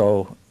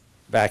also,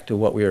 back to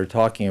what we were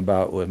talking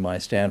about with my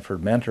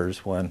Stanford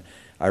mentors, when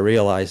I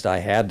realized I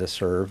had to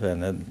serve,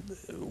 and then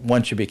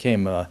once you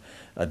became a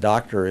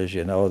doctor, as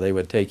you know, they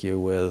would take you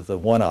with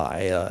one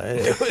eye.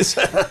 It was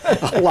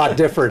a lot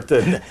different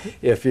than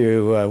if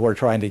you were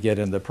trying to get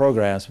into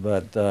programs,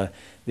 but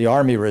the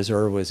Army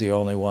Reserve was the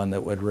only one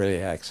that would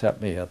really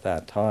accept me at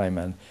that time,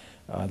 and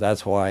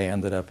that's why I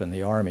ended up in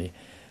the Army.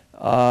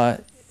 I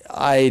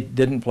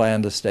didn't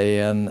plan to stay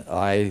in.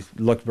 I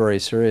looked very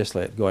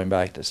seriously at going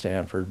back to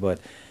Stanford, but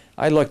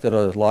I looked at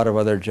a lot of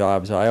other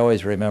jobs. I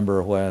always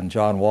remember when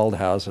John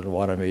Waldhausen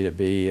wanted me to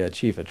be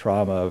chief of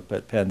trauma up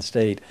at Penn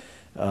State,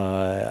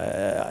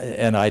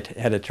 and I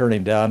had to turn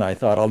him down. I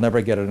thought, I'll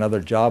never get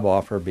another job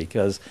offer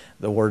because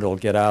the word will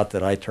get out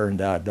that I turned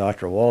down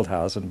Dr.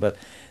 Waldhausen. But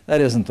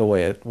that isn't the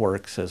way it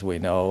works, as we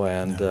know,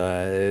 and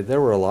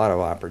there were a lot of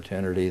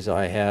opportunities.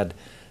 I had,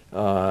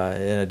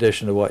 in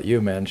addition to what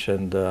you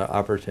mentioned,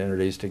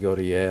 opportunities to go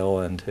to Yale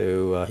and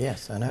to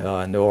yes, I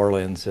know. New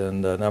Orleans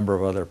and a number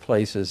of other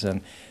places.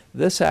 And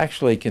this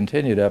actually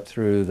continued up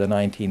through the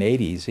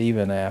 1980s,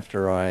 even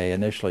after I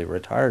initially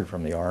retired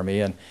from the Army.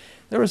 And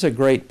there was a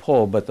great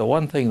pull, but the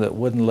one thing that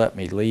wouldn't let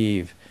me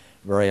leave,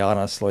 very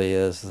honestly,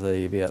 is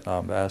the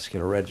Vietnam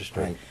Vascular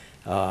Registry. Right.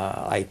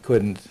 I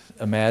couldn't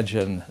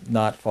imagine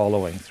not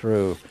following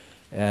through,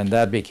 and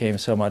that became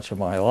so much of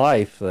my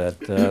life that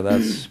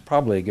that's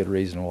probably a good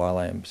reason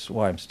why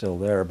I'm still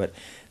there. But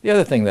the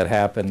other thing that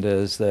happened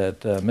is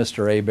that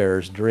Mr.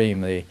 Hebert's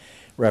dream, the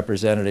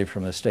representative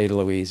from the state of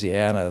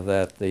Louisiana,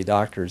 that the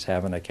doctors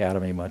have an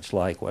academy much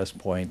like West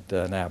Point,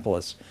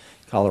 Annapolis,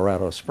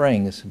 Colorado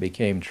Springs,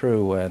 became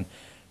true when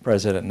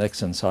President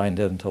Nixon signed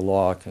into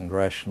law a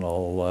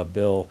congressional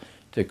bill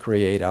to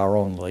create our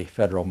only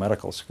federal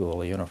medical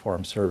school, a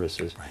uniformed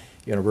services, Right.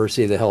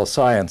 University of the Health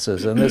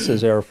Sciences. And this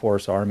is Air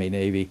Force, Army,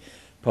 Navy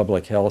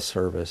Public Health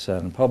Service.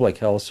 And Public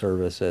Health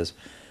Service, as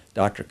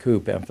Dr.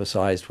 Koop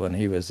emphasized when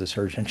he was the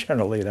Surgeon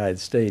General of the United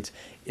States,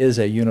 is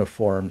a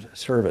uniformed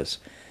service.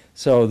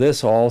 So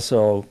this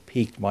also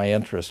piqued my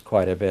interest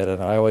quite a bit,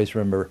 and I always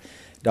remember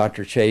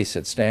Dr. Chase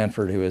at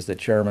Stanford, who was the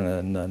chairman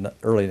in the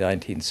early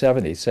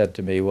 1970s, said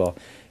to me, well,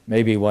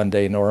 maybe one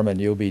day, Norman,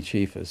 you'll be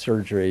chief of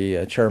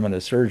surgery, chairman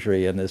of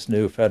surgery in this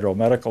new federal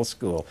medical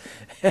school.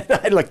 And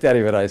I looked at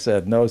him and I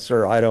said, no,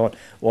 sir, I don't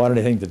want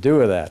anything to do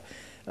with that.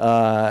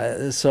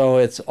 So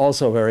it's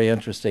also very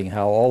interesting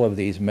how all of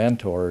these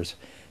mentors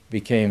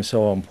became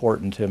so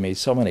important to me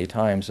so many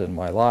times in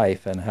my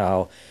life, and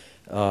how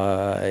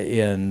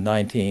in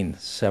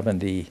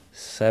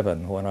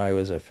 1977, when I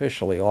was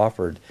officially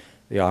offered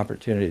the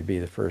opportunity to be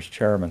the first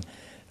chairman,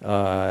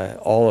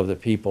 all of the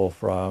people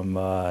from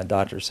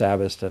Dr.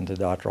 Savastin to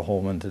Dr.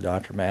 Holman to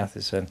Dr.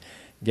 Matheson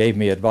gave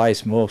me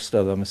advice, most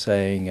of them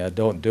saying,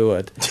 don't do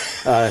it.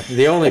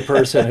 The only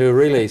person who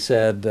really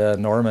said,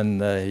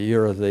 Norman,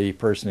 you're the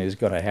person who's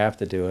going to have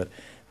to do it,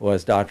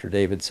 was Dr.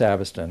 David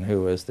Savastin,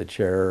 who was the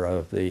chair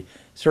of the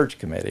search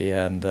committee.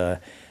 And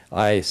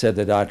I said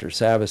to Dr.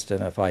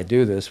 Savastin, if I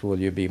do this, will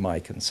you be my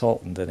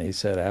consultant? And he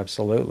said,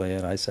 absolutely.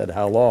 And I said,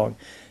 how long?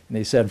 And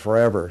he said,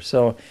 forever.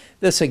 So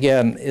this,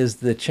 again, is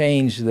the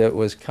change that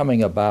was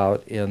coming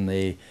about in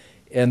the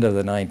end of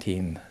the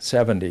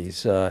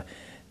 1970s.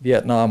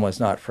 Vietnam was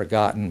not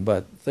forgotten,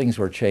 but things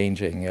were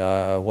changing.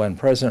 When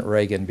President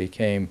Reagan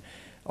became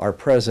our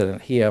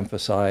president, he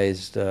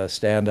emphasized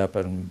stand up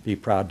and be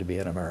proud to be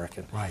an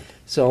American. Right.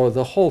 So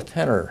the whole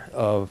tenor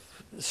of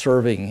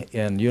serving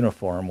in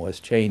uniform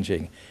was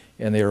changing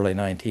in the early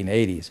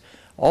 1980s.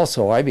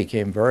 Also, I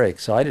became very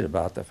excited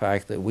about the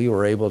fact that we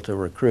were able to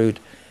recruit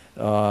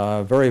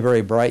very,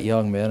 very bright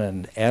young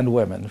men and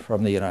women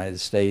from the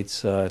United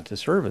States to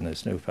serve in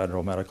this new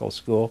federal medical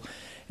school.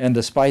 And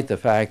despite the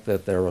fact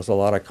that there was a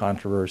lot of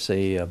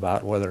controversy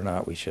about whether or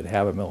not we should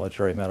have a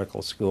military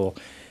medical school,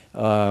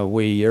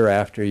 we year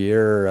after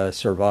year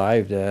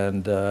survived,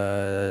 and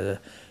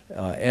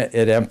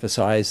it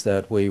emphasized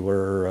that we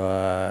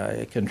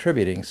were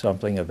contributing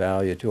something of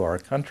value to our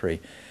country.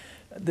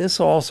 This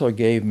also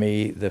gave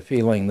me the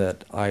feeling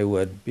that I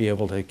would be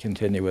able to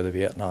continue with the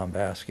Vietnam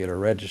Vascular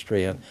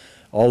Registry. And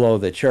although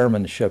the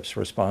chairmanship's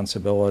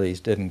responsibilities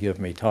didn't give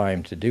me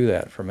time to do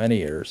that for many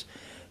years,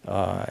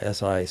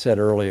 as I said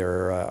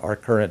earlier, our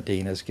current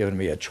dean has given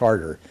me a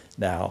charter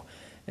now.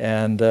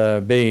 And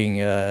being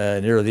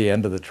near the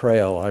end of the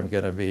trail, I'm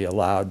going to be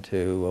allowed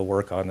to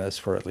work on this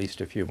for at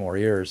least a few more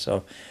years.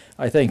 So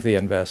I think the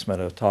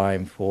investment of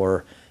time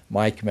for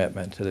my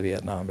commitment to the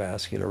Vietnam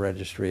Vascular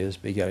Registry is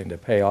beginning to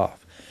pay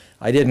off.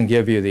 I didn't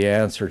give you the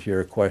answer to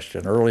your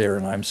question earlier,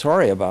 and I'm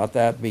sorry about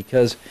that,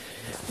 because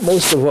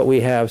most of what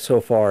we have so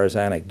far is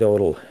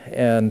anecdotal.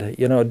 And,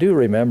 you know, do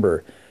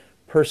remember,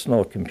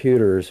 personal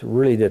computers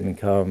really didn't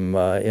come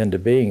into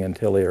being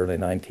until the early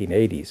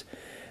 1980s.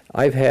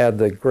 I've had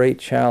the great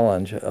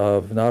challenge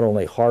of not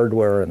only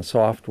hardware and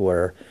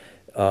software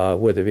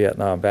with the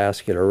Vietnam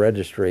Vascular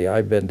Registry.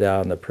 I've been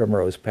down the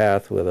primrose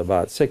path with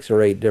about 6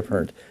 or 8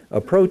 different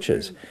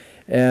approaches.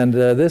 And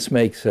this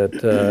makes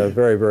it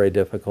very, very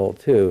difficult,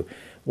 too.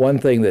 One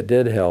thing that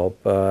did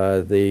help,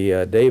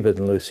 the David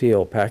and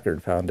Lucille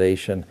Packard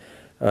Foundation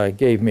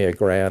gave me a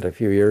grant a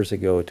few years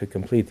ago to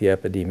complete the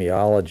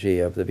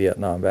epidemiology of the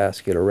Vietnam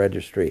Vascular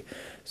Registry.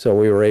 So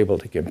we were able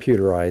to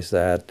computerize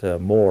that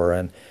more.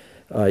 And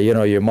you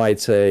know, you might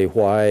say,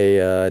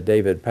 why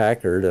David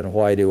Packard, and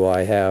why do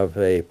I have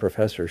a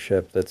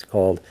professorship that's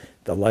called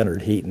the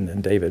Leonard Heaton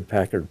and David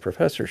Packard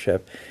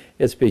Professorship?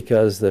 It's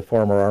because the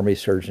former Army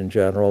Surgeon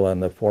General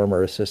and the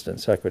former Assistant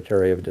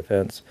Secretary of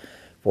Defense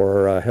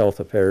for Health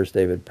Affairs,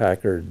 David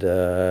Packard,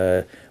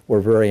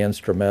 were very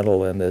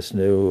instrumental in this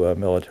new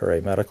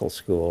military medical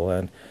school.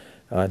 And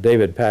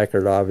David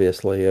Packard,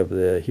 obviously, of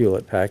the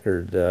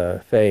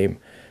Hewlett-Packard fame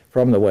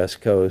from the West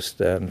Coast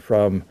and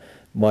from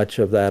much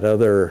of that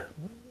other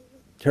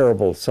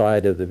terrible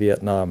side of the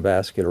Vietnam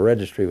Vascular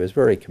Registry, was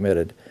very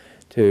committed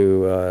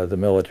to the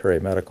military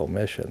medical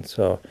mission.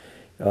 So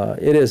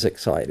it is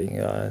exciting.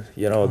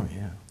 You know, Oh,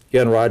 yeah.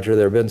 again, Roger,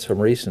 there have been some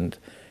recent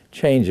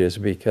changes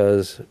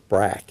because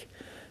BRAC.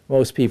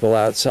 Most people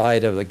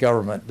outside of the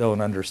government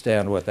don't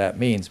understand what that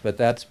means, but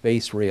that's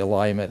Base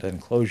Realignment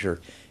and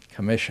Closure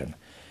Commission.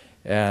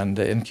 And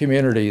in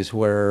communities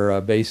where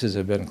bases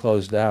have been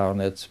closed down,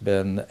 it's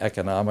been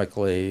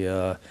economically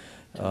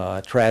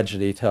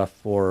tragedy, tough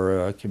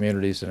for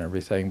communities and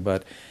everything.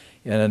 But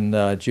in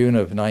June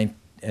of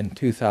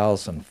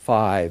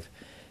 2005,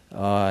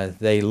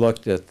 they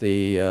looked at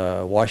the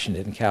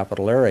Washington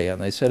capital area, and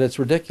they said it's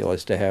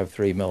ridiculous to have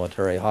 3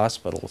 military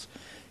hospitals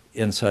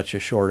in such a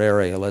short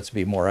area. Let's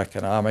be more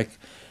economic.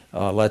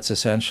 Let's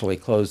essentially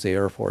close the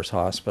Air Force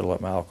Hospital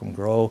at Malcolm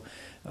Grow.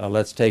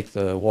 Let's take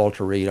the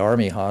Walter Reed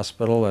Army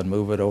Hospital and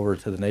move it over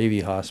to the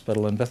Navy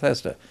Hospital in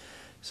Bethesda.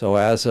 So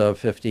as of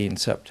 15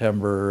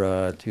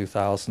 September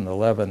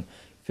 2011,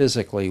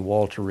 physically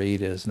Walter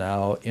Reed is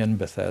now in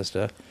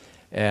Bethesda.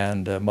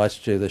 And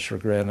much to the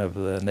chagrin of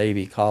the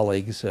Navy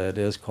colleagues, it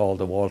is called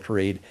the Walter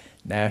Reed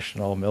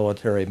National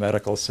Military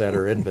Medical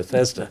Center in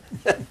Bethesda,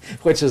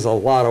 which is a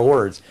lot of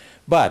words.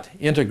 But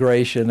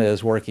integration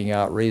is working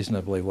out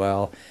reasonably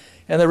well.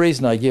 And the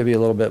reason I give you a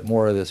little bit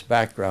more of this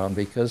background,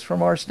 because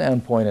from our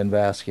standpoint in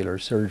vascular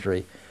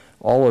surgery,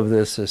 all of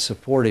this is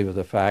supportive of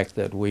the fact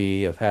that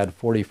we have had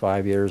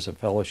 45 years of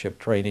fellowship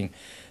training.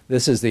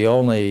 This is the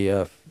only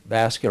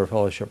vascular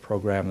fellowship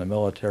program the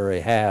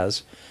military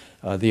has.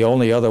 The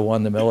only other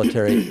one the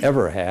military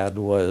ever had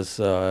was,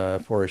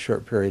 for a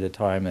short period of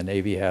time, the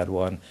Navy had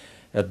one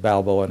at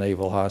Balboa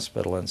Naval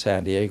Hospital in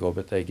San Diego,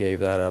 but they gave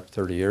that up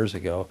 30 years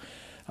ago.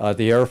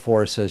 The Air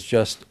Force has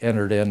just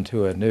entered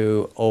into a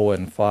new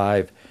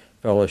O&5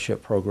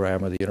 fellowship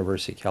program with the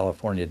University of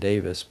California,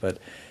 Davis, but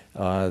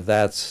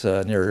that's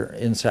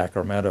in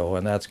Sacramento,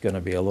 and that's going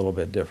to be a little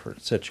bit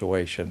different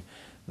situation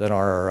than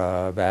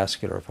our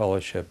vascular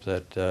fellowship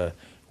that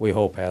we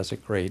hope has a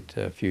great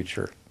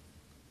future.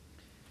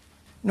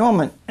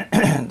 Norman,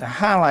 the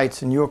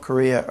highlights in your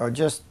career are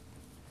just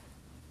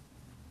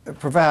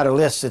provide a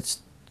list that's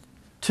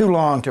too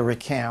long to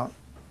recount.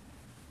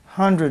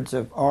 Hundreds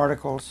of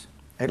articles,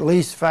 at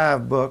least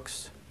 5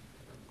 books,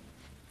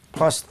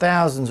 plus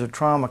thousands of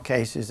trauma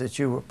cases that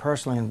you were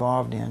personally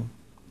involved in.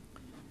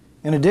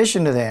 In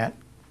addition to that,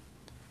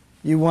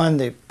 you won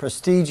the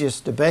prestigious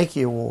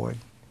DeBakey Award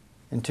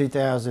in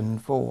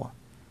 2004,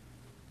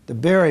 the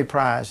Berry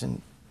Prize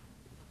in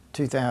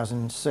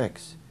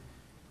 2006,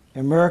 the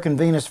American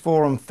Venous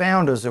Forum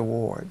Founders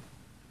Award.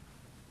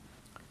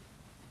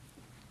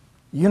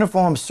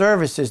 Uniformed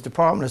Services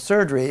Department of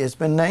Surgery has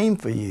been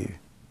named for you,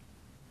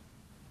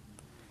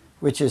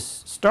 which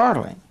is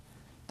startling.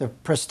 The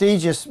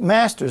prestigious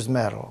Master's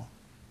Medal.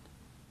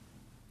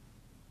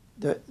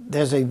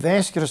 There's a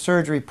vascular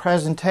surgery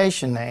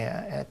presentation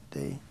there at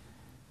the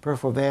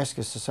Peripheral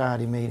Vascular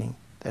Society meeting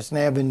that's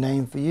now been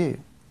named for you.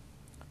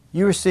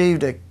 You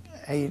received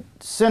a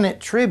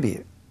Senate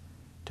tribute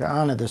to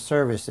honor the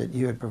service that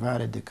you had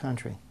provided the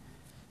country.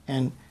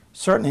 And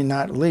certainly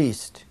not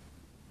least,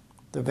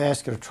 the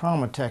vascular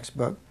trauma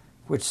textbook,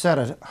 which set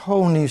a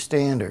whole new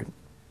standard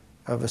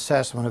of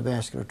assessment of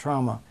vascular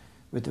trauma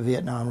with the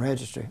Vietnam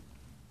Registry.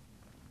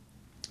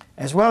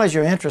 as well as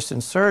your interest in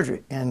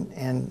surgery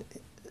and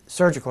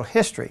surgical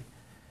history,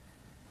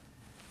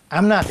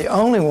 I'm not the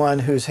only one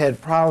who's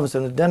had problems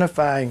in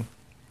identifying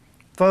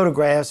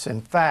photographs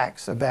and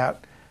facts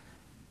about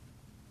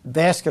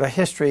vascular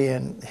history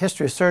and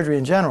history of surgery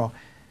in general.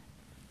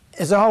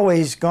 It's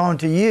always gone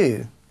to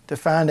you to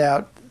find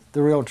out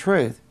the real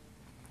truth.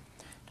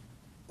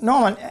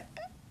 Norman,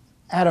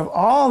 out of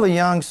all the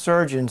young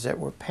surgeons that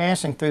were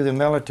passing through the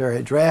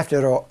military,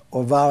 drafted or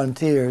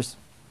volunteers,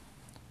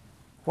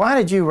 why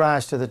did you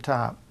rise to the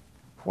top?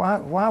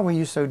 Why were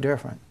you so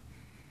different?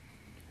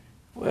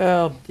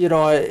 Well, you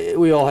know,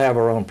 we all have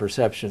our own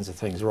perceptions of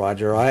things,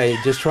 Roger. I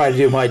just try to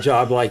do my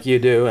job like you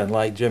do and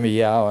like Jimmy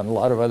Yao and a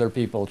lot of other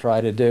people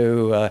try to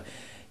do.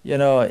 You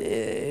know,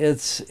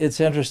 it's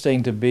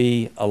interesting to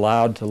be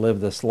allowed to live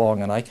this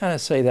long, and I kind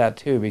of say that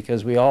too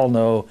because we all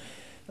know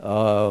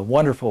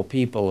wonderful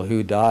people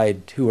who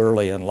died too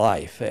early in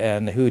life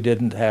and who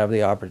didn't have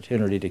the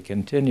opportunity to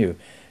continue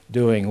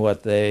doing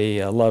what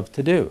they love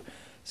to do.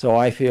 So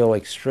I feel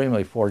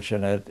extremely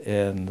fortunate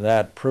in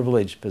that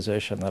privileged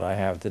position that I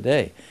have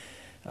today.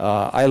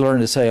 I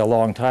learned to say a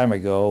long time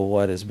ago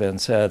what has been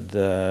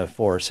said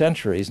for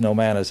centuries, no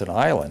man is an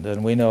island,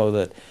 and we know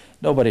that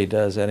nobody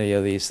does any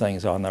of these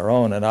things on their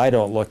own, and I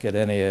don't look at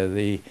any of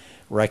the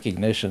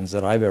recognitions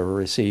that I've ever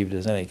received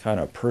as any kind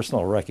of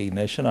personal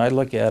recognition. I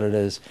look at it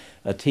as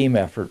a team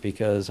effort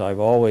because I've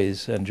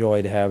always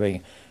enjoyed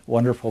having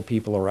wonderful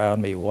people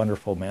around me,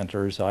 wonderful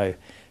mentors. I've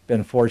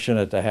been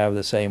fortunate to have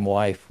the same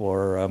wife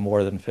for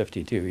more than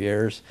 52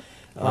 years.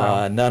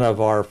 Wow. None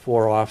of our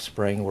 4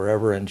 offspring were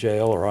ever in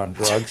jail or on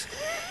drugs.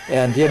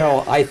 And, you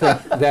know, I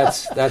think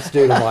that's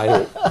due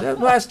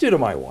to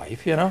my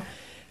wife, you know.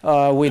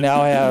 We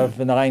now have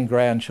 9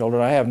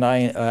 grandchildren.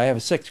 I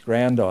have 6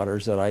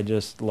 granddaughters that I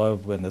just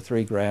love, and the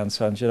 3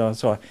 grandsons, you know,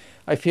 so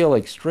I feel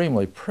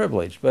extremely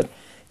privileged. But,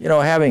 you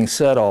know, having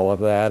said all of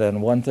that,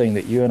 and one thing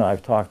that you and I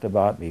have talked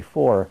about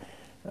before,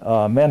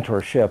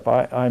 mentorship,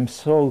 I'm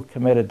so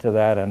committed to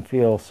that and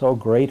feel so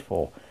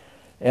grateful.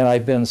 And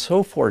I've been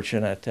so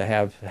fortunate to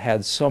have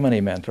had so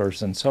many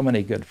mentors and so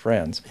many good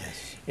friends.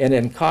 Yes. And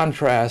in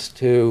contrast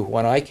to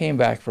when I came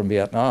back from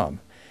Vietnam,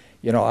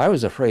 you know, I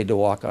was afraid to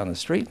walk on the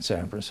street in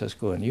San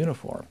Francisco in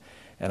uniform.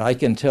 And I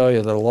can tell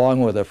you that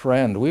along with a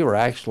friend, we were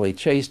actually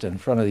chased in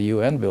front of the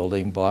UN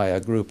building by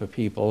a group of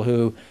people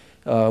who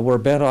were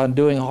bent on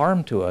doing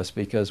harm to us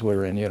because we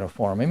were in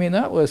uniform. I mean,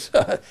 that was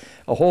a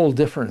whole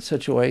different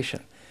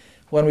situation.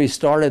 When we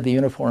started the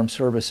Uniformed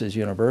Services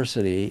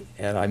University,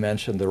 and I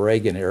mentioned the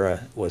Reagan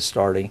era was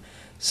starting,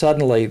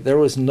 suddenly there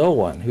was no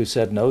one who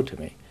said no to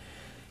me.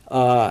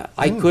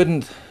 I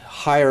couldn't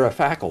hire a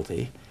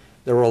faculty.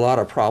 There were a lot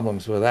of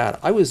problems with that.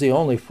 I was the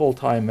only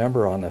full-time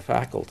member on the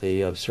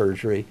faculty of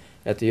surgery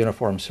at the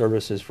Uniformed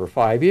Services for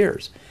 5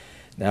 years.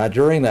 Now,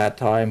 during that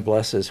time,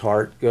 bless his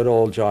heart, good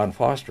old John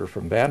Foster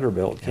from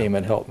Vanderbilt came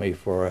and helped me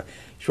for a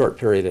short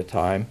period of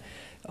time.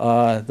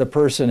 The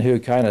person who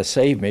kind of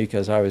saved me,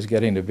 because I was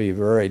getting to be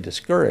very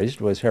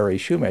discouraged, was Harry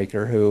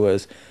Shoemaker, who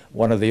was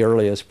one of the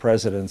earliest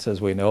presidents, as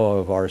we know,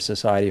 of our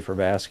Society for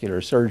Vascular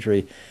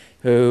Surgery,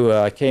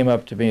 who came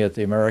up to me at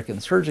the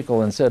American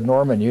Surgical and said,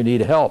 "Norman, you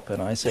need help."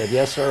 And I said,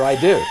 "Yes, sir, I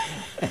do."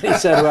 And he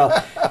said,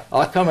 "Well,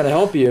 I'll come and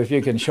help you if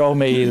you can show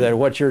me that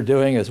what you're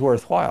doing is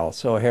worthwhile."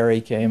 So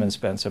Harry came and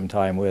spent some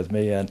time with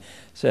me and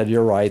said,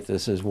 "You're right,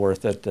 this is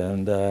worth it."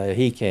 And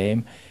he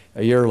came.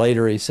 A year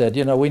later, he said,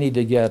 "You know, we need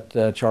to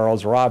get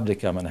Charles Robb to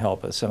come and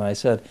help us." And I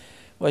said,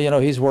 "Well, you know,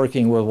 he's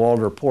working with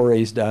Walter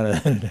Porres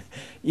down in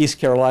East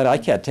Carolina. I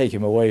can't take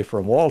him away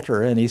from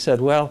Walter." And he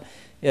said, "Well,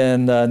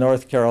 in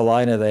North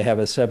Carolina, they have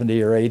a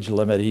 70-year age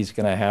limit. He's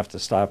going to have to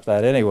stop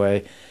that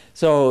anyway."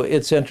 So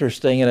it's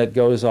interesting, and it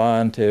goes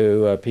on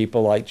to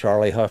people like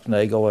Charlie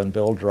Huffnagel and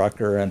Bill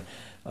Drucker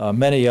and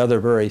many other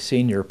very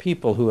senior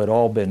people who had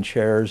all been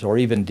chairs or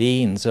even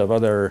deans of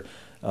other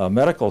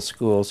medical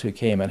schools who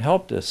came and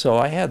helped us. So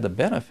I had the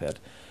benefit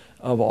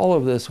of all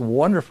of this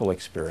wonderful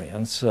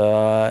experience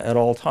at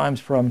all times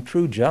from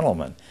true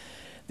gentlemen.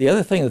 The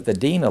other thing that the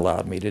dean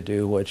allowed me to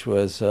do, which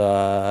was,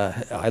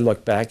 I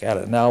look back at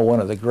it now, one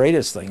of the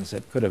greatest things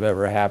that could have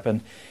ever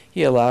happened,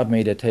 he allowed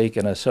me to take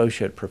an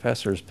associate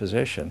professor's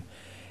position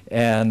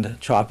and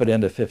chop it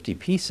into 50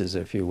 pieces,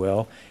 if you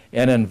will,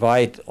 and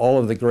invite all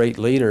of the great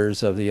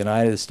leaders of the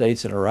United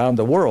States and around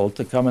the world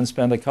to come and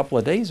spend a couple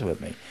of days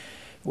with me.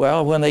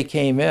 Well, when they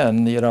came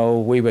in, you know,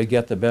 we would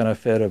get the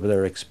benefit of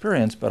their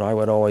experience, but I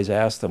would always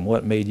ask them,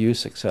 "What made you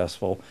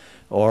successful?"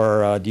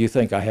 Or do you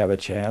think I have a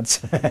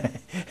chance?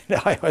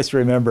 I always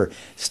remember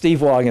Steve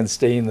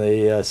Wangenstein,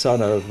 the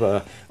son of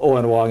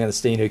Owen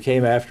Wangenstein, who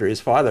came after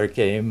his father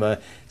came,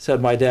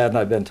 said, "My dad and I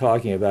have been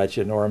talking about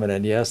you, Norman,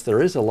 and yes,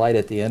 there is a light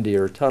at the end of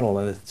your tunnel,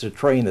 and it's a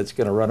train that's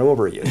going to run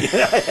over you."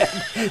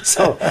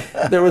 So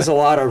there was a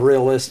lot of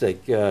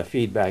realistic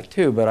feedback,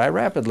 too. But I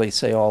rapidly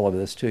say all of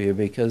this to you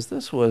because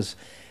this was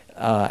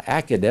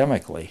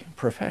academically,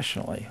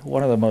 professionally,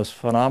 one of the most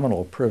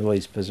phenomenal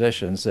privileged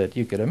positions that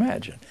you could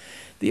imagine.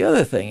 The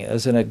other thing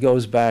is, and it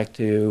goes back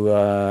to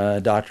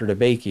Dr.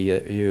 DeBakey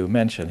that you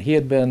mentioned, he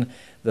had been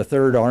the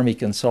 3rd Army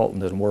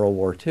consultant in World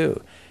War II.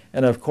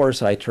 And of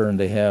course I turned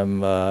to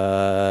him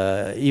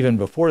even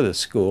before the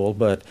school,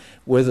 but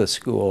with the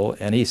school,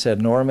 and he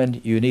said,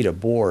 Norman, you need a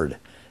board.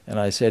 And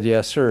I said,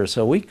 yes, sir.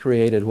 So we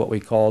created what we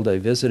called a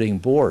visiting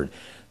board.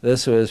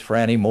 This was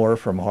Franny Moore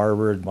from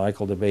Harvard,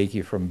 Michael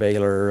DeBakey from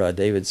Baylor,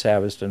 David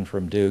Savaston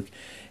from Duke,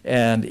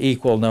 and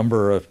equal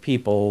number of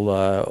people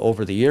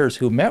over the years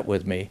who met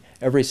with me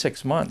every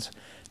 6 months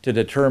to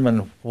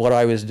determine what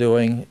I was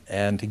doing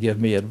and to give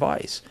me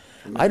advice.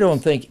 I don't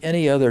think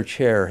any other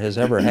chair has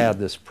ever had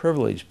this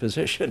privileged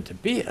position to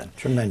be in.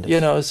 Tremendous. You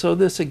know, so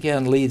this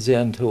again leads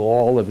into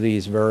all of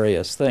these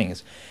various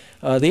things.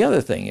 The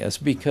other thing is,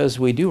 because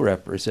we do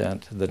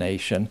represent the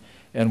nation,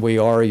 and we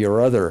are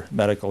your other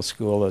medical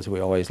school, as we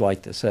always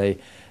like to say,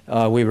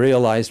 we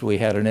realized we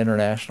had an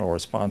international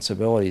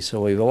responsibility,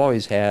 so we've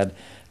always had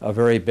a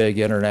very big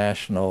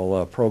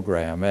international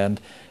program.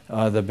 And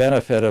the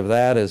benefit of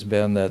that has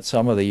been that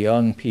some of the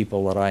young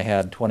people that I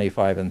had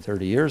 25 and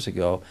 30 years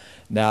ago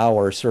now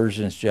are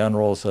surgeons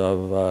generals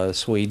of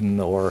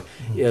Sweden or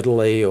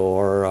Italy,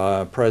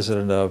 or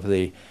president of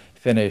the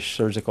Finnish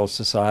Surgical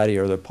Society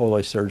or the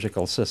Polish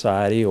Surgical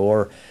Society,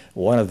 or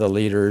one of the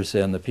leaders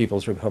in the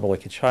People's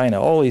Republic of China.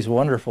 All these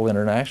wonderful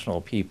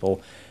international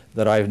people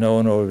that I've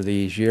known over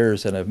these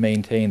years and have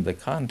maintained the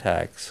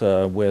contacts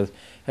with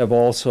have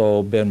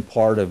also been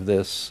part of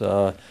this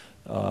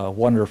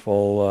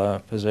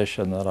wonderful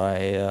position that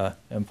I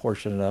am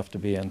fortunate enough to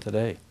be in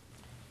today.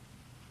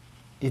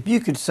 If you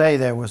could say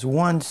there was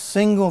one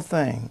single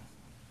thing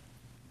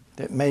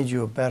that made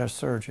you a better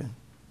surgeon,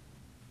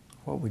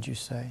 what would you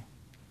say?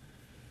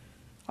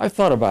 I've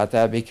thought about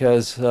that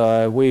because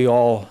we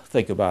all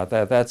think about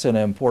that. That's an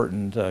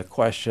important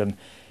question.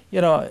 You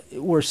know,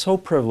 we're so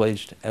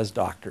privileged as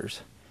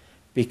doctors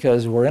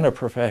because we're in a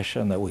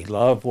profession that we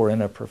love. We're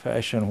in a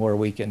profession where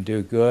we can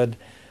do good.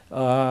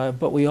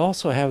 But we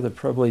also have the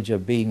privilege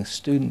of being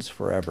students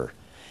forever.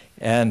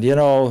 And, you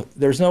know,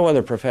 there's no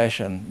other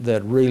profession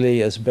that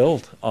really is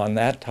built on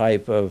that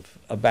type of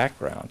a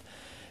background.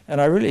 And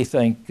I really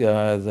think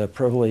the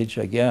privilege,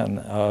 again,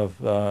 of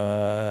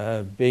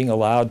being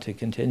allowed to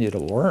continue to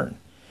learn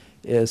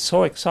is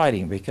so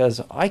exciting, because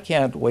I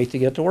can't wait to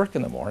get to work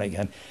in the morning.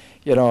 And,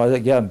 you know,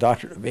 again,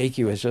 Dr.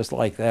 DeBakey was just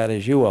like that,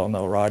 as you well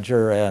know,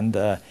 Roger. And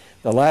the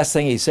last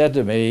thing he said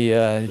to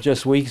me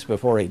just weeks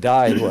before he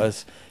died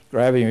was,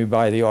 grabbing me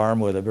by the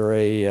arm with a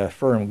very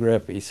firm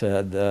grip, he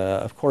said,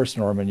 of course,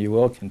 Norman, you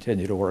will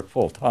continue to work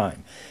full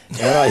time.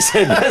 And I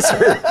said, yes,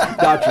 sir,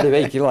 Dr.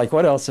 DeBakey, like,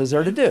 what else is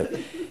there to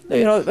do?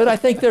 You know, but I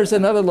think there's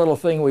another little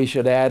thing we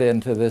should add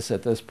into this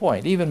at this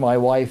point. Even my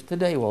wife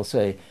today will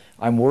say,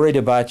 I'm worried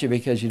about you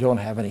because you don't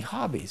have any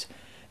hobbies.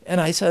 And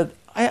I said,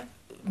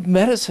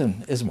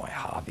 medicine is my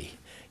hobby.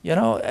 You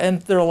know,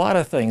 and there are a lot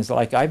of things,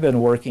 like I've been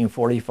working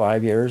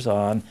 45 years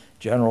on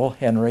General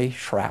Henry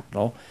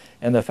Shrapnel,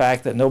 and the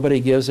fact that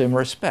nobody gives him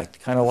respect,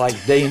 kind of like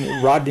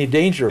Rodney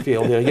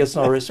Dangerfield, he gets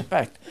no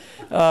respect.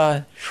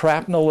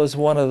 Shrapnel is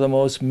one of the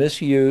most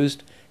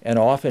misused and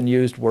often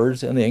used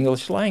words in the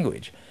English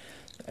language.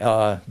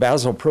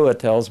 Basil Pruitt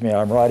tells me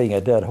I'm riding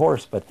a dead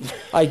horse, but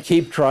I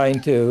keep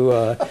trying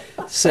to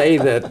say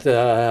that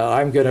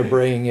I'm going to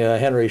bring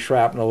Henry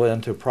Shrapnel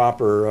into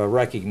proper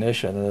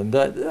recognition, and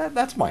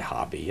that's my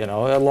hobby, you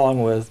know,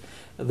 along with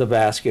the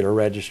vascular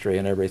registry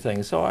and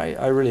everything. So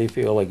I really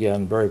feel,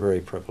 again, very, very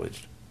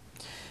privileged.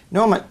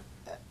 Norman,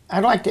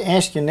 I'd like to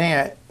ask you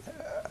now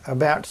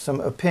about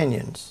some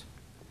opinions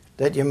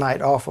that you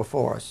might offer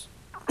for us.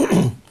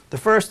 The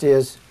first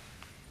is,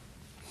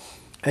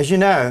 as you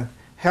know,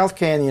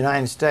 healthcare in the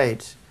United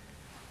States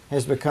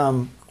has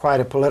become quite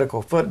a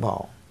political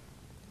football.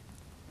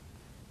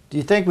 Do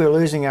you think we're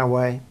losing our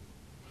way?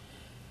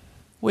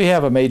 We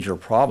have a major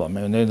problem,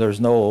 and there's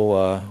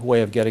no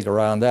way of getting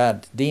around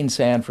that. Dean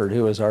Sanford,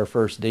 who was our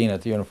first dean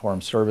at the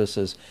Uniformed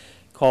Services,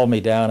 called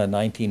me down in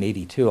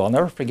 1982. I'll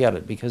never forget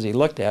it, because he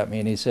looked at me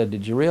and he said,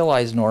 did you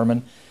realize,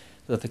 Norman,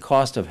 that the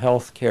cost of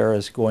health care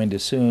is going to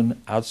soon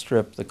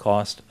outstrip the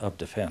cost of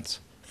defense?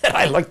 And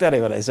I looked at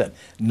him and I said,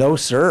 no,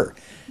 sir.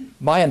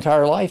 My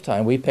entire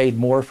lifetime, we paid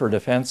more for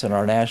defense in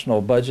our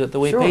national budget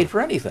than we paid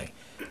for anything.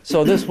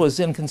 So this was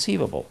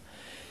inconceivable.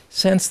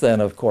 Since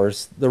then, of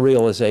course, the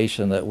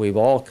realization that we've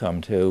all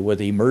come to with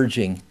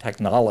emerging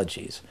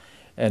technologies.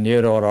 And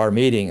you know, at our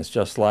meetings,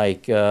 just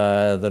like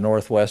the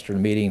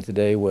Northwestern meeting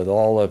today, with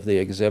all of the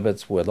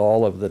exhibits, with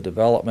all of the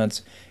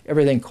developments,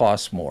 everything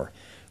costs more.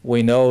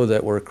 We know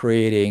that we're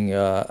creating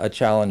a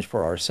challenge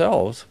for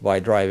ourselves by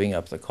driving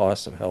up the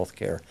cost of health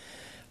care.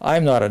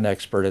 I'm not an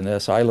expert in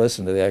this. I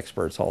listen to the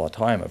experts all the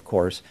time, of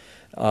course.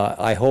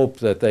 I hope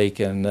that they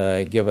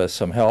can give us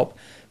some help.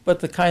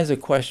 But the kinds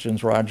of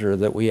questions, Roger,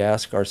 that we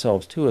ask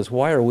ourselves too is,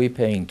 why are we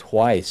paying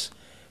twice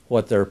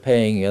what they're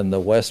paying in the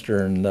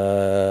Western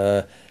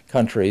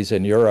countries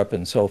in Europe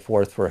and so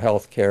forth for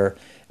health care,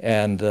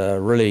 and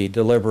really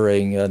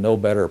delivering no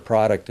better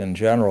product in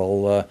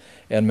general,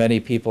 and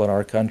many people in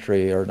our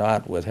country are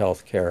not with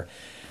health care.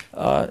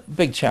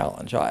 Big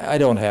challenge. I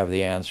don't have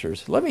the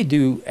answers. Let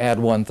me add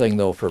one thing,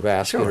 though, for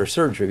vascular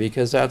surgery,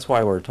 because that's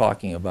why we're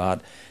talking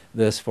about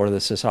this for the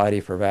Society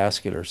for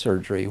Vascular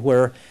Surgery,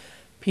 where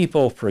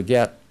people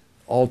forget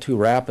all too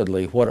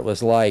rapidly what it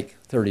was like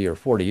 30 or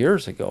 40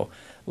 years ago.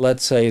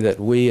 Let's say that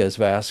we as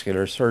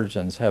vascular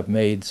surgeons have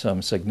made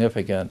some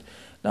significant,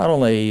 not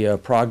only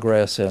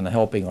progress in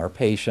helping our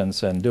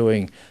patients and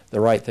doing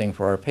the right thing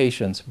for our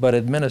patients, but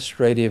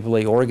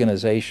administratively,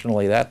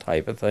 organizationally, that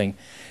type of thing.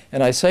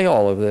 And I say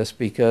all of this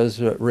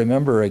because,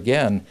 remember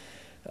again,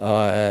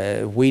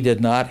 we did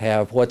not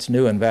have what's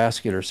new in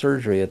vascular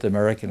surgery at the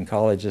American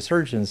College of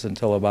Surgeons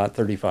until about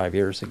 35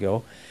 years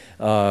ago.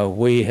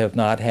 We have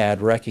not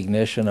had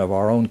recognition of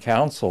our own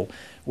council.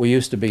 We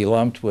used to be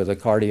lumped with the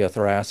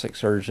cardiothoracic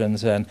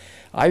surgeons, and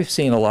I've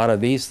seen a lot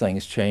of these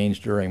things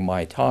change during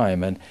my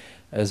time. And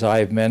as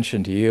I've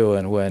mentioned to you,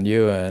 and when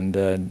you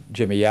and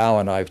Jimmy Yao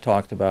and I've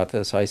talked about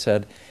this, I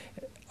said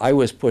I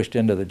was pushed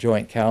into the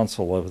joint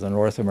council of the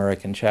North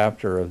American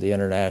chapter of the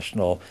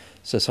International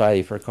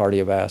Society for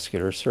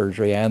Cardiovascular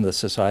Surgery and the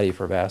Society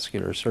for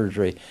Vascular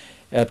Surgery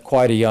at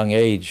quite a young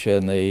age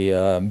in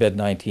the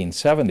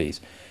mid-1970s.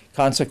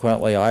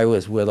 Consequently, I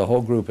was with a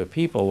whole group of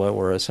people that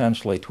were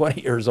essentially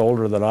 20 years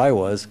older than I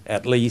was,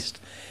 at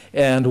least,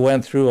 and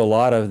went through a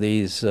lot of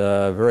these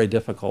very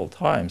difficult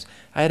times.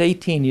 I had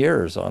 18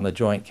 years on the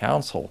Joint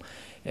Council,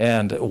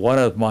 and one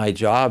of my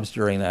jobs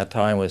during that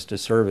time was to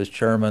serve as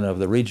chairman of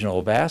the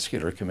regional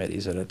vascular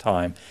committees at a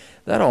time.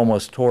 That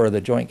almost tore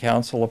the Joint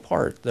Council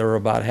apart. There were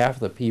about half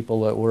the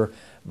people that were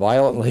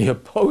violently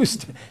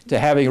opposed to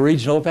having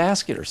regional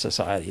vascular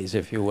societies,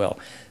 if you will.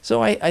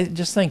 So I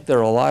just think there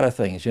are a lot of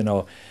things, you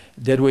know.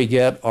 Did we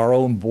get our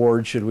own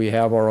board? Should we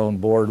have our own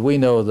board? We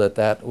know that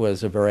that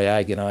was a very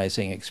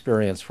agonizing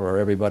experience for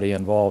everybody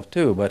involved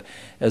too, but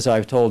as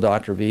I've told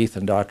Dr. Veith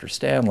and Dr.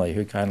 Stanley,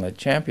 who kindly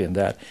championed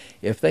that,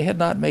 if they had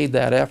not made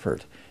that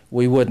effort,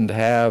 we wouldn't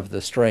have the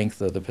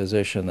strength of the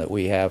position that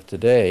we have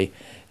today.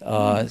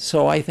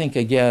 So I think,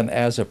 again,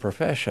 as a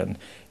profession,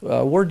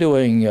 we're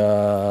doing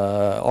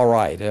all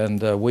right,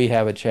 and we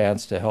have a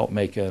chance to help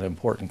make an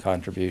important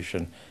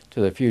contribution to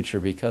the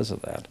future because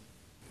of that.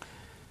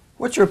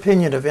 What's your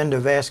opinion of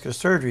endovascular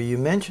surgery? You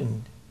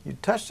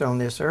touched on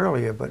this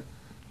earlier, but...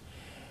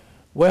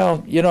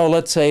 Well, you know,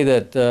 let's say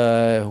that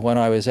when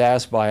I was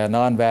asked by a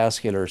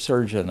non-vascular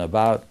surgeon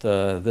about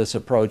this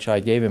approach, I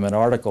gave him an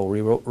article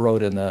we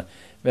wrote in the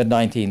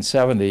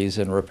mid-1970s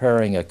in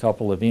repairing a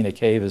couple of vena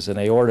cavas and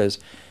aortas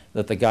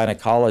that the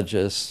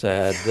gynecologists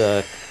had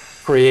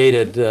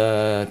created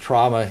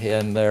trauma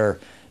in their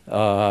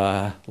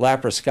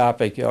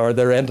laparoscopic or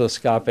their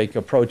endoscopic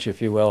approach,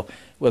 if you will,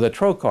 with a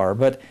trocar.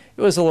 But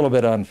it was a little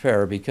bit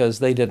unfair because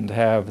they didn't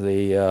have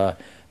the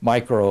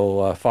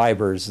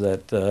microfibers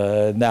that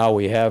now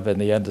we have in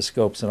the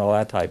endoscopes and all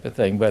that type of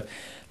thing. But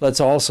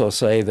let's also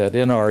say that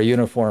in our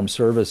Uniformed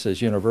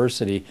Services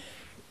University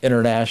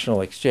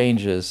international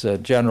exchanges,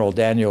 General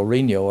Daniel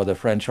Regnault of the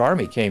French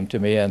Army came to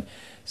me and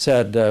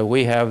said,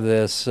 we have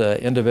this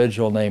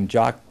individual named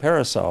Jacques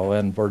Parasol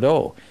in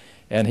Bordeaux,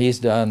 and he's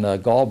done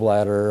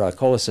gallbladder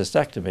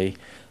cholecystectomy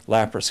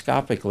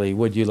laparoscopically.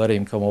 Would you let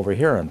him come over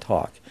here and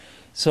talk?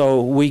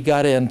 So we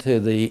got into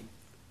the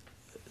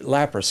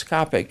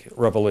laparoscopic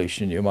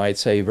revolution, you might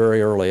say,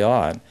 very early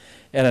on,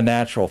 and a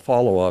natural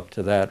follow-up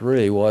to that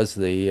really was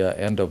the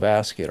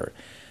endovascular.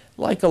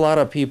 Like a lot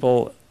of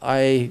people,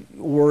 I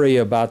worry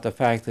about the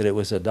fact that it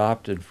was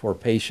adopted for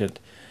patient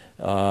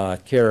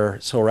care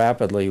so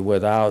rapidly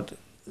without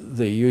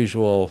the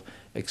usual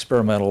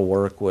experimental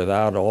work,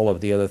 without all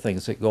of the other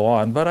things that go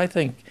on. But I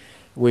think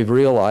we've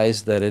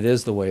realized that it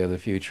is the way of the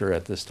future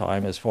at this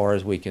time as far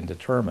as we can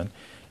determine,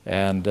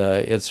 and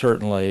it's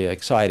certainly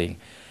exciting.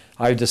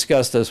 I've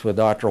discussed this with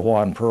Dr.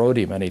 Juan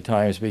Perotti many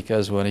times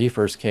because when he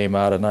first came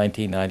out in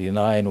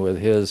 1999 with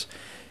his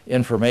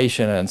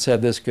information and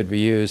said this could be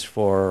used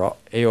for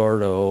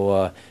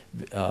aortovenous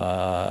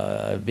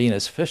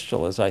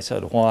fistulas, I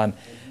said, Juan,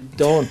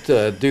 don't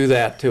do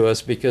that to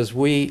us because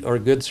we are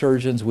good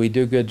surgeons, we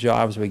do good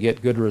jobs, we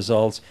get good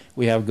results,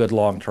 we have good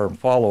long-term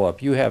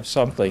follow-up. You have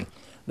something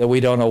that we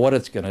don't know what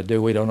it's going to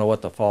do, we don't know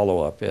what the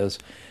follow-up is.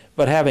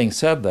 But having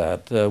said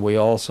that, we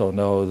also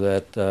know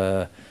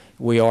that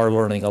we are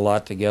learning a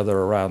lot together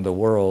around the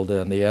world,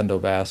 and the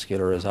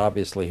endovascular is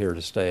obviously here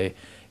to stay,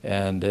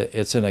 and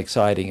it's an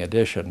exciting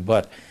addition.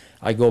 But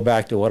I go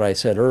back to what I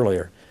said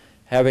earlier.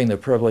 Having the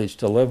privilege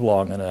to live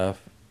long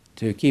enough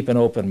to keep an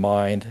open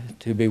mind,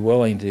 to be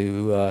willing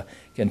to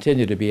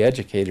continue to be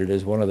educated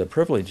is one of the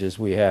privileges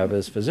we have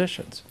as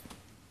physicians.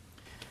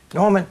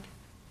 Norman,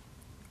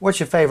 what's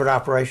your favorite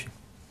operation?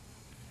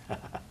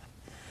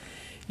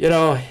 You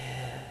know,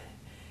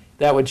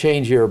 that would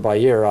change year by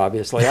year,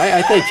 obviously.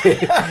 I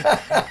think,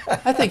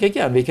 I think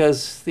again,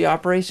 because the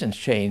operations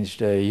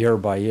changed year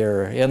by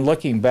year. And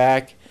looking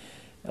back,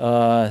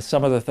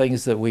 some of the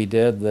things that we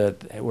did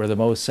that were the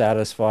most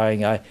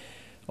satisfying, I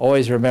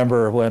always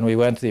remember when we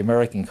went to the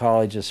American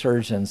College of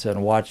Surgeons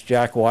and watched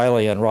Jack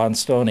Wiley and Ron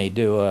Stoney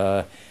do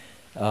a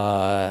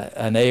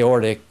an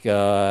aortic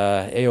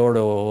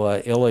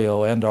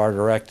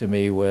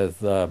aortoilioendarterectomy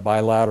with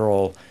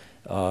bilateral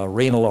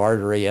renal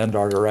artery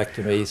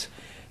endarterectomies.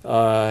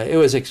 It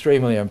was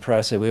extremely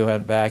impressive. We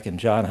went back, and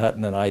John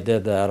Hutton and I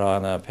did that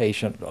on a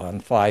patient on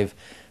 5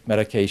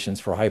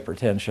 medications for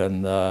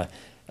hypertension.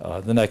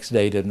 The next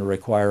day didn't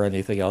require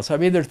anything else. I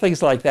mean, there are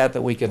things like that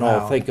that we can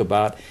all think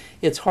about.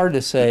 It's hard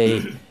to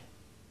say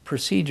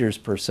procedures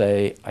per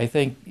se. I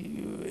think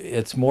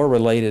it's more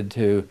related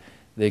to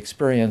the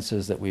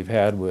experiences that we've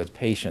had with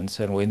patients,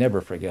 and we never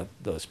forget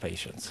those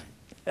patients.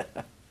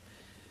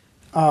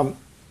 Of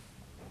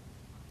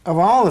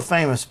all the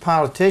famous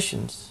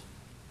politicians,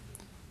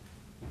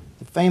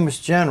 the famous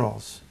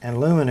generals and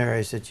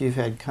luminaries that you've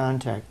had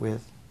contact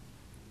with,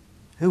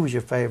 who was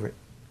your favorite?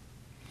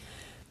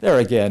 There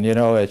again, you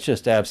know, it's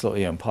just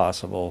absolutely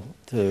impossible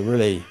to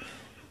really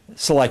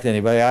select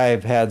anybody.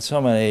 I've had so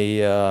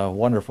many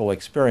wonderful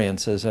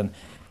experiences, and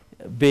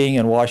being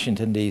in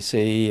Washington,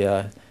 D.C.,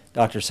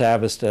 Dr.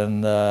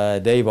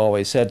 Saveston, Dave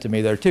always said to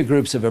me, there are 2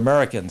 groups of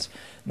Americans,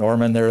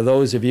 Norman. There are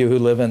those of you who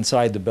live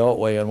inside the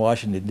Beltway in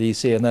Washington,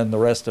 D.C., and then the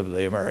rest of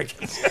the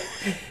Americans.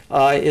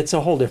 It's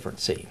a whole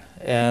different scene,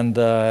 and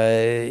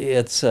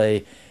it's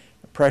a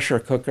pressure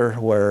cooker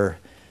where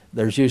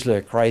there's usually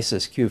a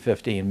crisis Q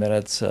 15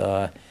 minutes.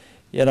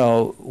 You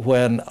know,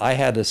 when I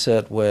had to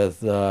sit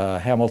with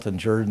Hamilton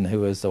Jordan,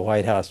 who is the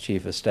White House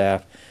Chief of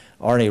Staff,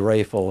 Arnie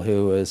Raefel,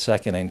 who is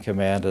second in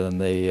command in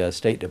the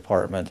State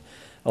Department,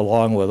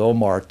 along with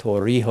Omar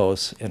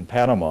Torrijos in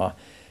Panama,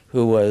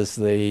 who was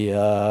the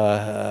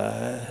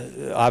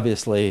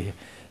obviously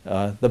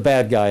the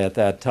bad guy at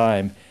that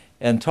time,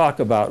 and talk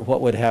about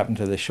what would happen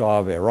to the Shah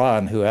of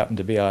Iran, who happened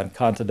to be on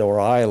Contador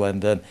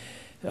Island, and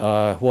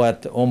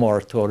what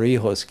Omar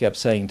Torrijos kept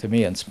saying to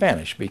me in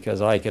Spanish,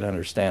 because I could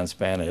understand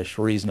Spanish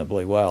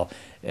reasonably well,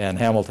 and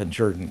Hamilton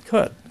Jordan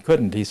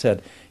couldn't. He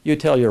said, "You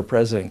tell your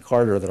President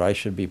Carter that I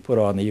should be put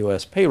on the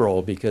U.S.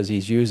 payroll because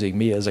he's using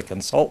me as a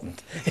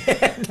consultant."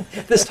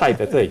 This type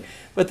of thing.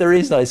 But the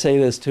reason I say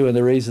this too, and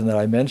the reason that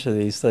I mention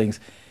these things,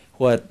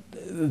 what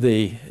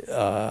the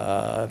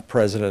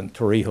President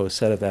Torrijos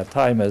said at that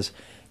time is,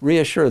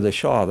 reassure the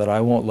Shah that I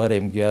won't let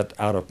him get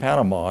out of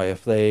Panama.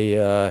 If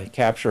they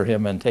capture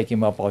him and take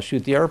him up, I'll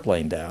shoot the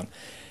airplane down.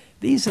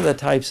 These are the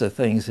types of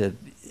things that,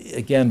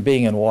 again,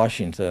 being in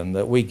Washington,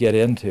 that we get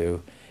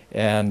into,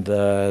 and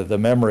the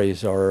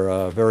memories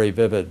are very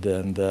vivid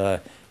and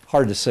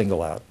hard to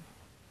single out.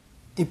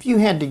 If you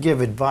had to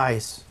give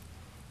advice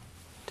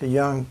to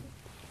young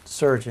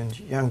surgeons,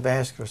 young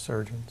vascular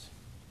surgeons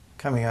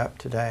coming up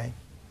today,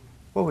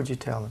 what would you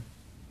tell them?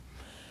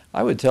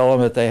 I would tell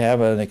them that they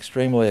have an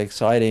extremely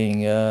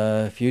exciting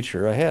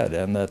future ahead,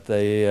 and that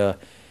the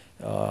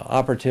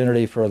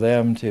opportunity for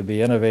them to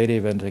be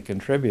innovative and to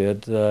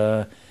contribute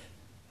has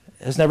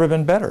never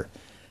been better.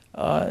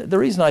 The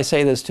reason I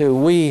say this too,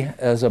 we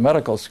as a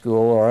medical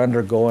school are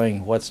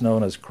undergoing what's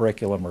known as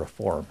curriculum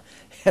reform.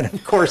 And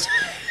of course,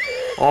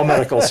 all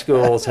medical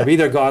schools have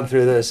either gone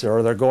through this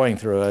or they're going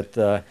through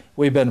it.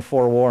 We've been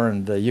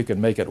forewarned you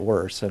can make it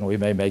worse, and we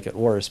may make it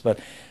worse. But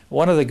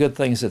one of the good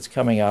things that's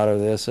coming out of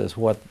this is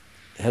what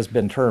has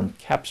been termed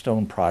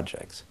capstone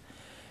projects.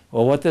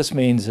 Well, what this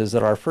means is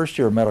that our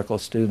first-year medical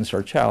students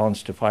are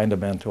challenged to find a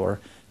mentor,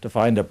 to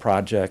find a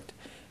project,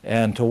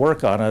 and to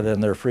work on it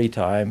in their free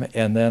time,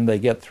 and then they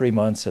get 3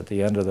 months at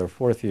the end of their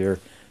 4th year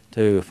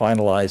to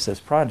finalize this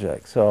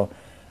project. So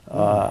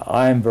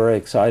I'm very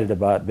excited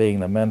about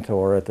being the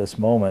mentor at this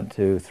moment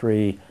to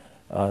 3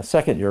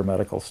 second-year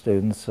medical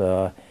students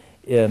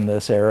in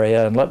this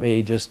area. And let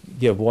me just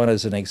give one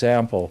as an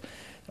example.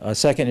 A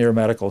second-year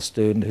medical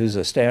student who's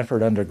a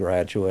Stanford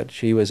undergraduate.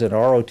 She was in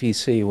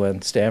ROTC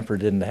when Stanford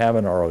didn't have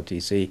an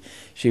ROTC.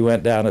 She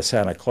went down to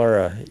Santa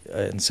Clara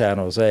in San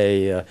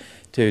Jose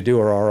to do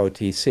her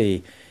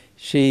ROTC.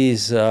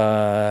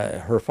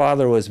 Her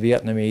father was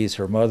Vietnamese,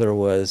 her mother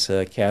was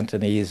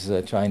Cantonese,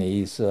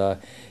 Chinese,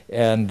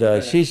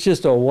 and she's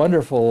just a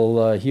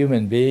wonderful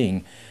human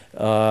being.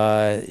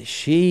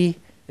 She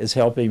is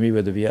helping me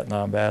with the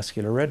Vietnam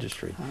Vascular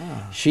Registry.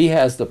 She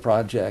has the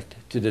project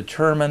to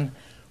determine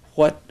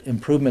what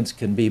improvements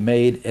can be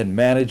made in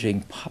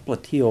managing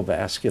popliteal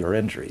vascular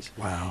injuries.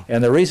 Wow.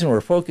 And the reason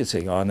we're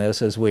focusing on this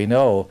is we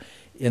know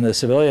in the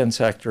civilian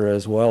sector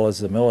as well as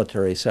the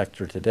military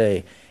sector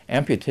today,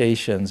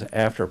 amputations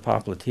after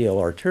popliteal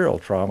arterial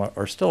trauma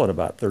are still at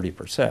about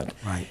 30%.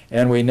 Right.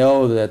 And we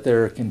know that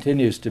there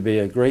continues to be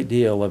a great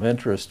deal of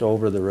interest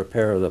over the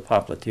repair of the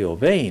popliteal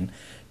vein,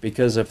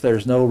 because if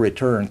there's no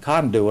return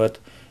conduit,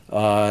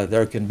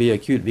 there can be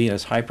acute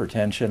venous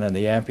hypertension, and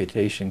the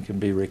amputation can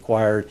be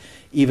required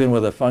even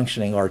with a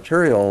functioning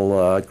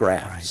arterial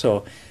graft. Right.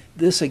 So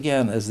this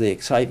again is the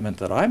excitement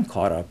that I'm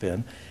caught up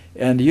in.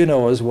 And you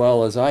know as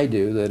well as I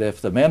do that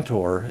if the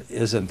mentor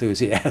is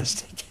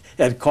enthusiastic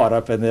and caught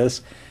up in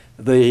this,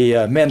 the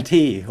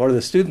mentee or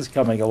the students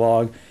coming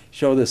along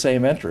show the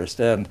same interest.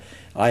 And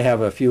I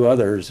have a few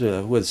others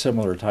with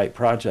similar type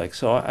projects.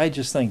 So I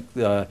just think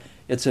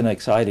it's an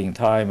exciting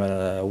time and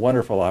a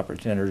wonderful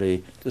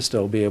opportunity to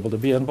still be able to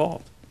be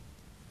involved.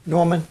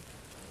 Norman,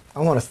 I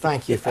want to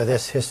thank you for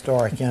this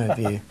historic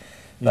interview. You've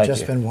Thank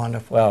just you. been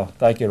wonderful. Well,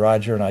 thank you,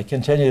 Roger, and I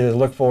continue to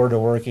look forward to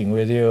working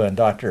with you and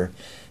Dr.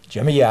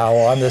 Jimmy Yao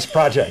on this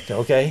project,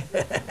 okay?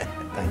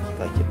 Thank you.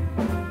 Thank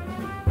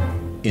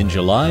you. In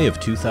July of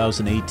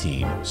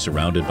 2018,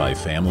 surrounded by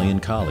family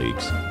and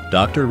colleagues,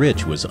 Dr.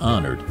 Rich was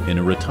honored in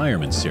a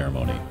retirement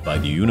ceremony by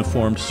the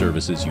Uniformed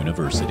Services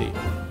University.